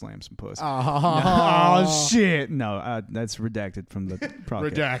probably still slam some pussy. Oh shit! No, that's redacted from the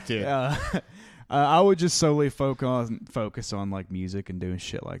podcast. Redacted. I would just solely focus on music and doing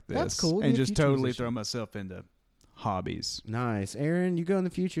shit like this. That's cool. And just totally throw myself into hobbies. Nice. Aaron, you go in the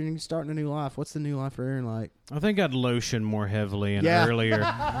future and you're starting a new life. What's the new life for Aaron like? I think I'd lotion more heavily and earlier.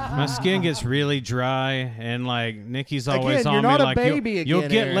 My skin gets really dry, and Nikki's always again, on you're me not a baby again, you'll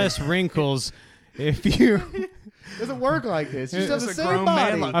get Aaron. less wrinkles if you... Doesn't work like this. You still have the It's a same grown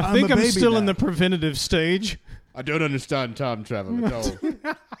body. man, I think I'm a I'm baby still now. in the preventative stage. I don't understand time travel at all.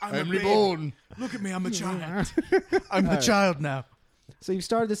 I'm baby. reborn. Look at me, I'm a child. I'm the child now. So you've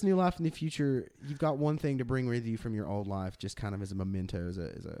started this new life in the future. You've got one thing to bring with you from your old life, just kind of as a memento,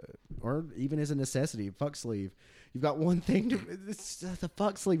 or even as a necessity. Fuck sleeve. You've got one thing to. This is the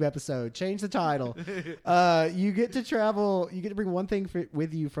fuck sleeve episode. Change the title. You get to travel. You get to bring one thing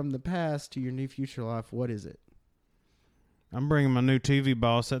with you from the past to your new future life. What is it? I'm bringing my new TV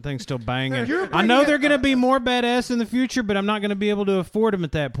boss. That thing's still banging. You're I know bringing they're going to be more badass in the future, but I'm not going to be able to afford them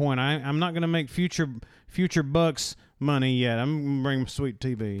at that point. I'm not going to make future bucks money yet. I'm going to bring sweet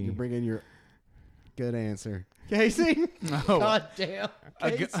TV. You're bringing your good answer, Casey. Oh, God damn.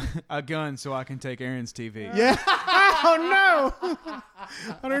 a gun so I can take Aaron's TV. Yeah. Oh, no.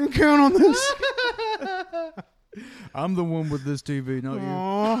 I didn't count on this. I'm the one with this TV, not you.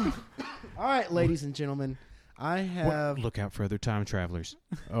 Aw. All right, ladies and gentlemen. I have... Look out for other time travelers.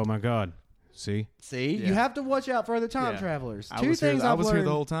 Oh, my God. See? See? Yeah. You have to watch out for other time Yeah. travelers. I Two was things I I've was learned. here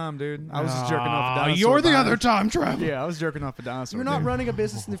the whole time, dude. I was just jerking off a Aw, dinosaur. you're the vine. other time traveler. Yeah, I was jerking off a dinosaur. You're not dude. running a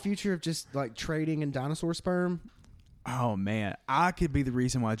business in the future of just trading in dinosaur sperm? Oh, man. I could be the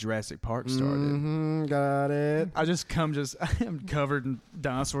reason why Jurassic Park started. Mm-hmm, got it. I I'm covered in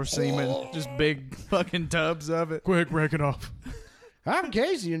dinosaur semen. Just big fucking tubs of it. Quick, break it off. I'm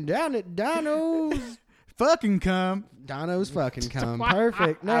Casey and down at Dinos. Fucking cum. Dinos fucking come.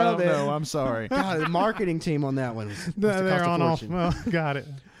 Perfect. I Nailed don't it. know. I'm sorry. God, the marketing team on that one must have They're cost a on off. fortune. Well, got it.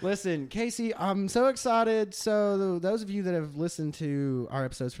 Listen, Casey, I'm so excited. So those of you that have listened to our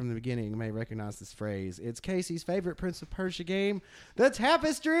episodes from the beginning may recognize this phrase. It's Casey's favorite Prince of Persia game, The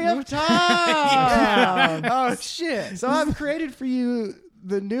Tapestry of Time. Oh, shit. So I've created for you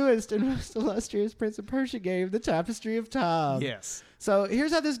the newest and most illustrious Prince of Persia game, The Tapestry of Time. Yes. So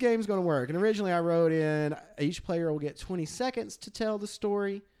here's how this game's going to work. And originally I wrote in each player will get 20 seconds to tell the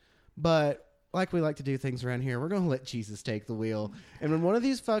story, but like we like to do things around here, we're going to let Jesus take the wheel. And when one of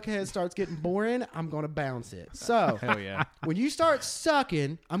these fuckheads starts getting boring, I'm going to bounce it. So Hell yeah. when you start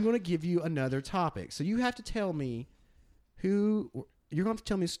sucking, I'm going to give you another topic. So you have to tell me you're going to have to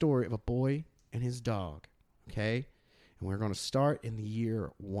tell me a story of a boy and his dog. Okay? And we're going to start in the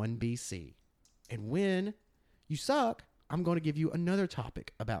year 1 BC. And when you suck, I'm going to give you another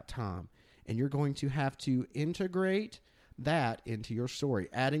topic about time. And you're going to have to integrate that into your story,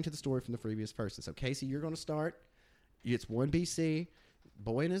 adding to the story from the previous person. So, Casey, you're going to start. It's 1 BC,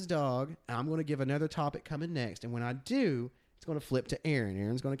 boy and his dog. And I'm going to give another topic coming next. And when I do, it's going to flip to Aaron.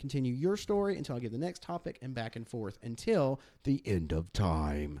 Aaron's going to continue your story until I give the next topic and back and forth until the end of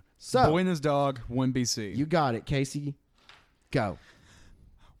time. So, Boy and his dog, 1 BC. you got it, Casey. Go.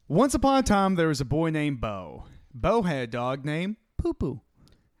 Once upon a time, there was a boy named Bo. Bo had a dog named Poo Poo.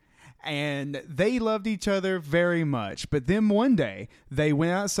 And they loved each other very much. But then one day, they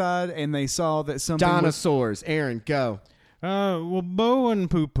went outside and they saw that something was... Dinosaurs. Aaron, go. Well, Bo and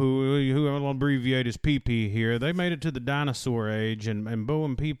Poo Poo, who I'll abbreviate as Pee Pee here, they made it to the dinosaur age, and Bo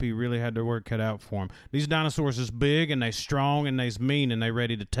and Pee Pee really had their work cut out for them. These dinosaurs is big, and they strong, and they's mean, and they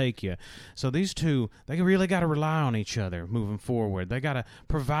ready to take you. So these two, they really got to rely on each other moving forward. They got to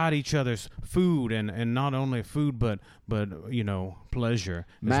provide each other's food, and not only food, but pleasure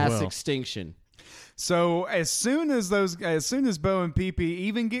Mass as well. extinction. So as soon as Bo and Pee Pee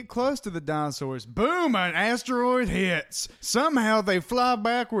even get close to the dinosaurs, boom, an asteroid hits. Somehow they fly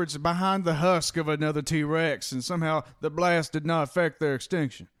backwards behind the husk of another T-Rex, and somehow the blast did not affect their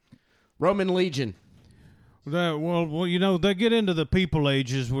extinction. Roman Legion. They get into the people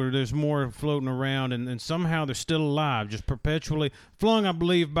ages where there's more floating around, and somehow they're still alive, just perpetually flung, I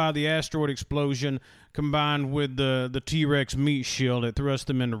believe, by the asteroid explosion combined with the T-Rex meat shield that thrust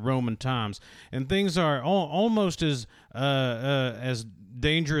them into Roman times. And things are almost as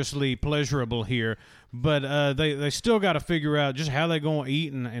dangerously pleasurable here, but they still got to figure out just how they're going to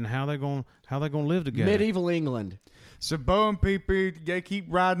eat and how they're going to live together. Medieval England. So Bo and Pee Pee, they keep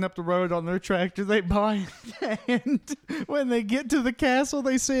riding up the road on their tractor they buy, and when they get to the castle,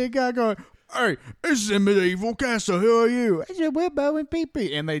 they see a guy going, "Hey, this is a medieval castle. Who are you?" I said, "We're Bo and Pee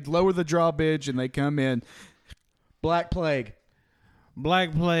Pee." And they lower the drawbridge and they come in. Black Plague.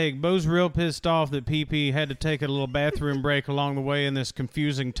 Black Plague. Bo's real pissed off that Pee-Pee had to take a little bathroom break along the way in this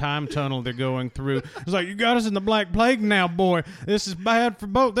confusing time tunnel they're going through. It's like, you got us in the Black Plague now, boy. This is bad for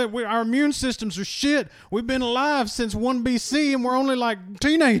both. Our immune systems are shit. We've been alive since 1 BC, and we're only like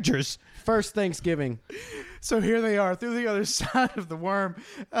teenagers. First Thanksgiving. So here they are through the other side of the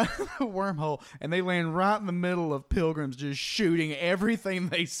wormhole, and they land right in the middle of pilgrims just shooting everything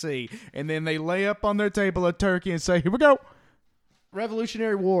they see. And then they lay up on their table a turkey and say, "Here we go."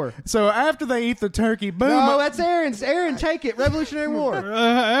 Revolutionary War. So after they eat the turkey, boom. No, that's Aaron's. Aaron, take it. Revolutionary War.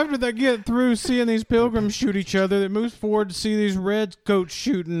 After they get through seeing these pilgrims shoot each other, it moves forward to see these redcoats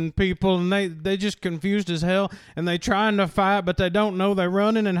shooting people, and they just confused as hell, and they trying to fight, but they don't know they're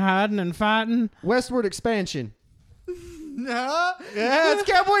running and hiding and fighting. Westward expansion. No. Yeah, it's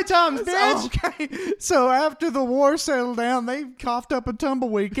Cowboy Tom's, bitch. Okay. So after the war settled down, they coughed up a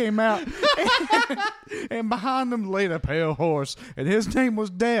tumbleweed, came out, and behind them laid a pale horse, and his name was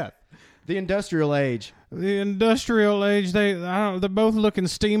Death. The Industrial Age. The Industrial Age, they're both looking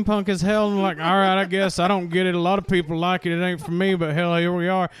steampunk as hell. And like, all right, I guess I don't get it. A lot of people like it. It ain't for me, but hell, here we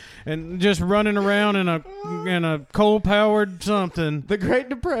are, and just running around in a coal-powered something. The Great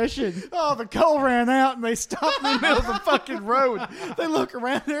Depression. Oh, the coal ran out, and they stopped in the middle of the fucking road. They look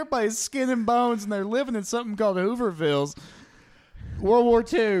around, everybody's skin and bones, and they're living in something called Hoovervilles. World War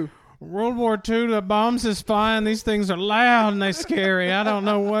II. World War II, the bombs is flying. These things are loud and they scary. I don't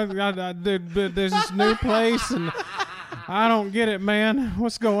know what. There's this new place, and I don't get it, man.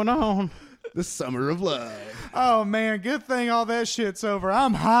 What's going on? The Summer of Love. Oh, man, good thing all that shit's over.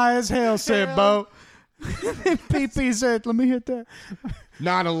 I'm high as hell, said Bo. And Pee-Pee said, "Let me hit that."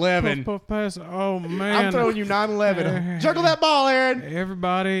 9/11. Puff, pass. Oh, man. I'm throwing you 9/11. Juggle that ball, Aaron.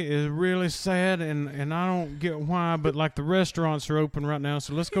 Everybody is really sad, and I don't get why, but like the restaurants are open right now,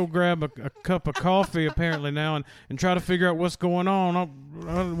 so let's go grab a cup of coffee apparently now and try to figure out what's going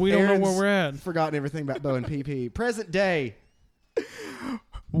on. We don't know where we're at. Forgotten everything about Bo and Pee-Pee. Present day.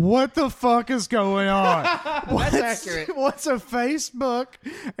 What the fuck is going on? That's accurate. What's a Facebook,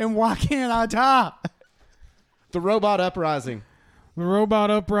 and why can't I die? The Robot Uprising. The robot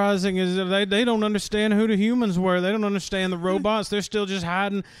uprising is they don't understand who the humans were. They don't understand the robots. They're still just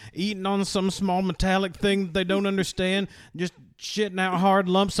hiding, eating on some small metallic thing that they don't understand, just shitting out hard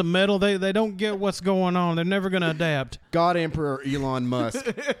lumps of metal. They don't get what's going on. They're never going to adapt. God Emperor Elon Musk.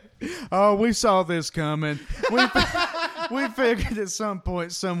 Oh, we saw this coming. We figured at some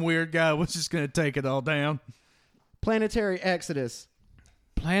point some weird guy was just going to take it all down. Planetary Exodus.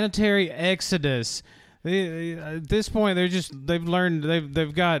 Planetary Exodus. At this point,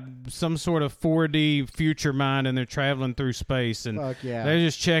 they've got some sort of 4D future mind, and they're traveling through space, and Fuck yeah. they're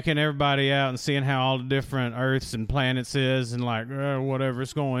just checking everybody out and seeing how all the different Earths and planets is, and like whatever,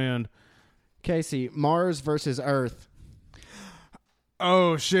 it's going to end. Casey, Mars versus Earth.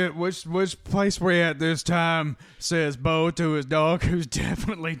 Oh shit! Which place we at this time? Says Bo to his dog, who's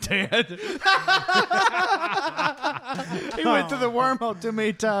definitely dead. He went to the wormhole too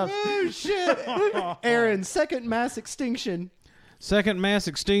many times. Oh, shit. Aaron, second mass extinction. Second mass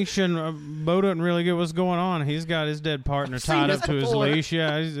extinction. Bo doesn't really get what's going on. He's got his dead partner I've seen tied this up to his before. leash.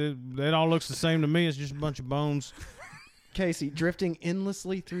 Yeah, it all looks the same to me. It's just a bunch of bones. Casey, drifting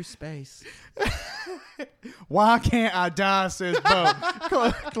endlessly through space. Why can't I die, says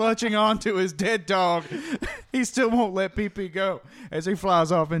Bo, clutching onto his dead dog. He still won't let PP go as he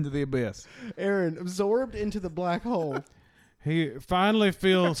flies off into the abyss. Aaron, absorbed into the black hole. He finally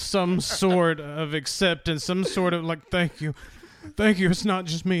feels some sort of acceptance, some sort of like, thank you. Thank you. It's not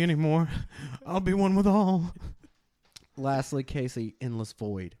just me anymore. I'll be one with all. Lastly, Casey, endless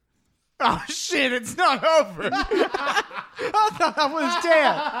void. Oh, shit, it's not over. I thought I was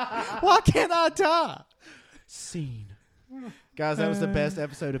dead. Why can't I die? Scene. Guys, that was the best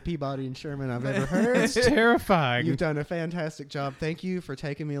episode of Peabody and Sherman I've ever heard. It's terrifying. You've done a fantastic job. Thank you for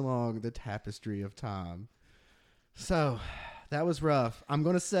taking me along the tapestry of time. So, that was rough. I'm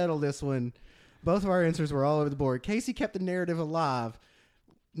going to settle this one. Both of our answers were all over the board. Casey kept the narrative alive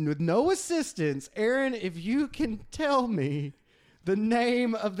with no assistance. Aaron, if you can tell me the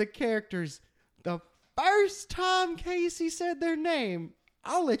name of the characters the first time Casey said their name,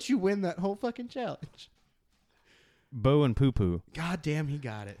 I'll let you win that whole fucking challenge. Bo and Poo Poo. God damn, he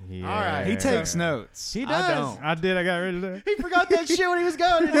got it. Yeah. All right. He takes notes. He I does. don't. I did. I got rid of that. He forgot that shit when he was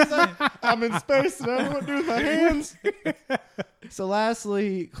going. And he's like, I'm in space and I don't know what to do with my hands. So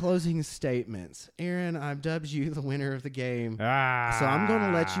lastly, closing statements. Aaron, I've dubbed you the winner of the game. So I'm going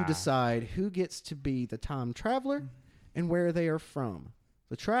to let you decide who gets to be the time traveler and where they are from.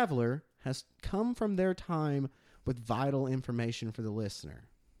 The traveler has come from their time with vital information for the listener.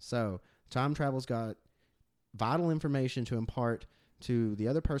 So time travel's got vital information to impart to the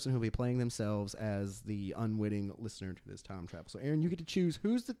other person who will be playing themselves as the unwitting listener to this time travel. So, Aaron, you get to choose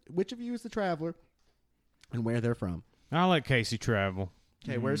which of you is the traveler and where they're from. I'll let Casey travel.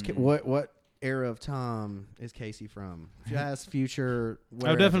 Okay, what era of time is Casey from? Past, future,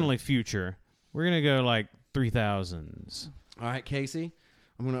 wherever. Oh, definitely future. We're going to go like 3000s. All right, Casey,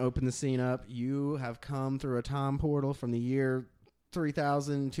 I'm going to open the scene up. You have come through a time portal from the year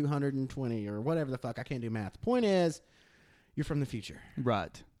 3220 or whatever the fuck. I can't do math. The point is, you're from the future.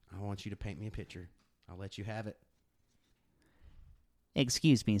 Right. I want you to paint me a picture. I'll let you have it.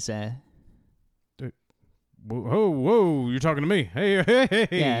 Excuse me, sir. Whoa, you're talking to me. Hey,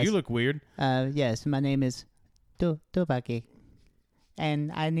 Yes. you look weird. Yes, my name is Dubuggy.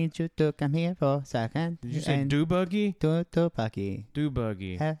 And I need you to come here for a second. Did you say and Dubuggy? Dubuggy.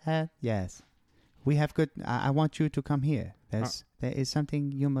 Dubuggy. Yes. We have good... I want you to come here. There is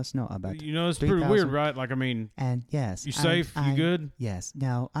something you must know about. You know, it's pretty 3,000. weird, right? Like, I mean, And yes. you safe? You good? Yes.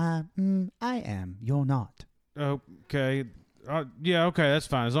 Now, I am. You're not. Okay. Yeah, okay, that's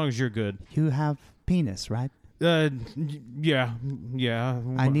fine. As long as you're good. You have penis, right? Yeah.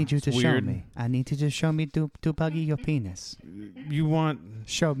 I need you It's to show weird. me. I need you to show me Dubuggy your penis. You want...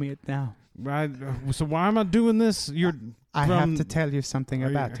 Show me it now. So why am I doing this? I From- have to tell you something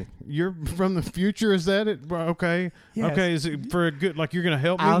about it. You're from the future, is that it? Well, okay. Yes. Okay, is it for a good, like you're going to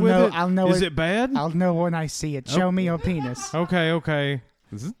help me I'll with know- it? I'll know Is it- it bad? I'll know when I see it. Show me your penis. Okay.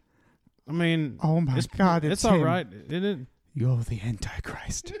 I mean, Oh my it's, God, it's it's all him. right, isn't it? You're the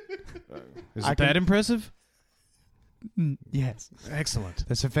Antichrist. Is I it that can- impressive? Yes. Excellent.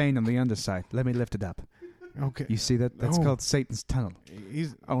 There's a vein on the underside. Let me lift it up. Okay. You see that? That's Oh. called Satan's tunnel.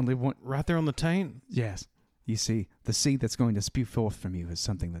 He's Only one. right there on the taint. Yes. You see, the seed that's going to spew forth from you is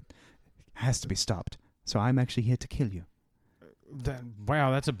something that has to be stopped. So I'm actually here to kill you.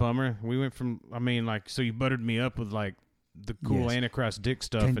 Wow, that's a bummer. We went from, I mean, like, so you buttered me up with like the cool Yes. Antichrist dick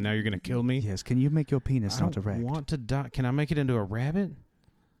stuff, Can- and now you're going to kill me? Yes. Can you make your penis I not don't erect? want to die. Can I make it into a rabbit?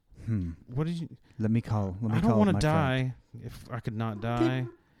 What did you? Let me call. Let me I call don't want my to friend. die. If I could not die,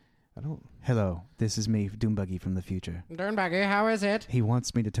 I don't. Hello. This is me, Doombuggy from the future. Durnbuggy, how is it? He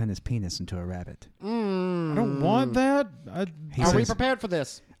wants me to turn his penis into a rabbit. I don't want that. He Are we says- prepared for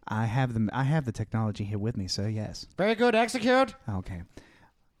this? I have the technology here with me, sir. Yes. Very good. Execute. Okay.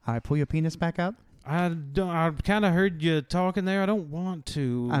 All right. Pull your penis back up. I don't. I kind of heard you talking there. I don't want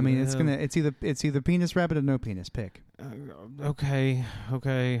to. I mean, it's either penis rabbit or no penis. Pick. Okay.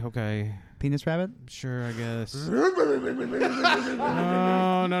 Penis rabbit. Sure, I guess. No.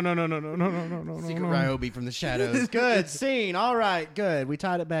 Secret Ryobi from the shadows. Good scene. All right, good. We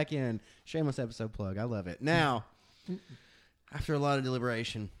tied it back in. Shameless episode plug. I love it. Now, after a lot of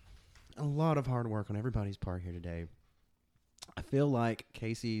deliberation, a lot of hard work on everybody's part here today, I feel like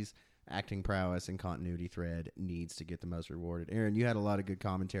Casey's acting prowess and continuity thread needs to get the most rewarded. Aaron, you had a lot of good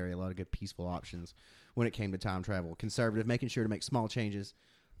commentary, a lot of good peaceful options when it came to time travel. Conservative, making sure to make small changes,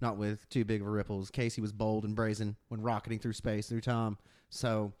 not with too big of a ripples. Casey was bold and brazen when rocketing through space through Tom.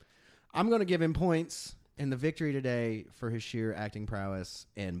 So I'm going to give him points in the victory today for his sheer acting prowess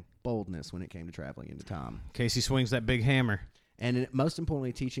and boldness when it came to traveling into Tom. Casey swings that big hammer. And most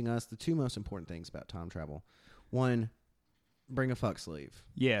importantly, teaching us the two most important things about time travel. One, bring a fuck sleeve.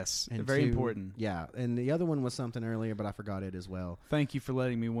 Yes, And very two, important. Yeah. And the other one was something earlier, but I forgot it as well. Thank you for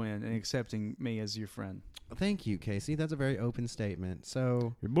letting me win and accepting me as your friend. Thank you, Casey. That's a very open statement.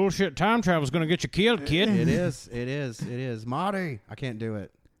 So Your bullshit time travel is going to get you killed, kid. it is. Marty, I can't do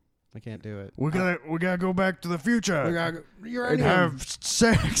it. I can't do it. We gotta go back to the future You're and have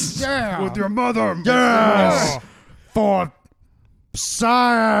sex Yeah. with your mother. Yes, for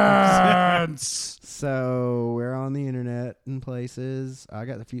science. So we're on the internet and places. I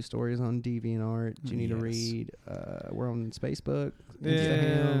got a few stories on DeviantArt you need to Yes. read. We're on Facebook, Yeah,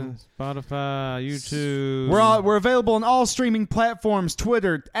 Instagram. Spotify, YouTube. We're available on all streaming platforms.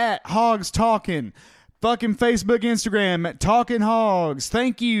 Twitter at Hogs Talking. Fucking Facebook, Instagram at Talking Hogs.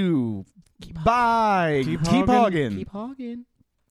 Thank you. Bye. Keep Keep hogging. hogging. Keep hogging.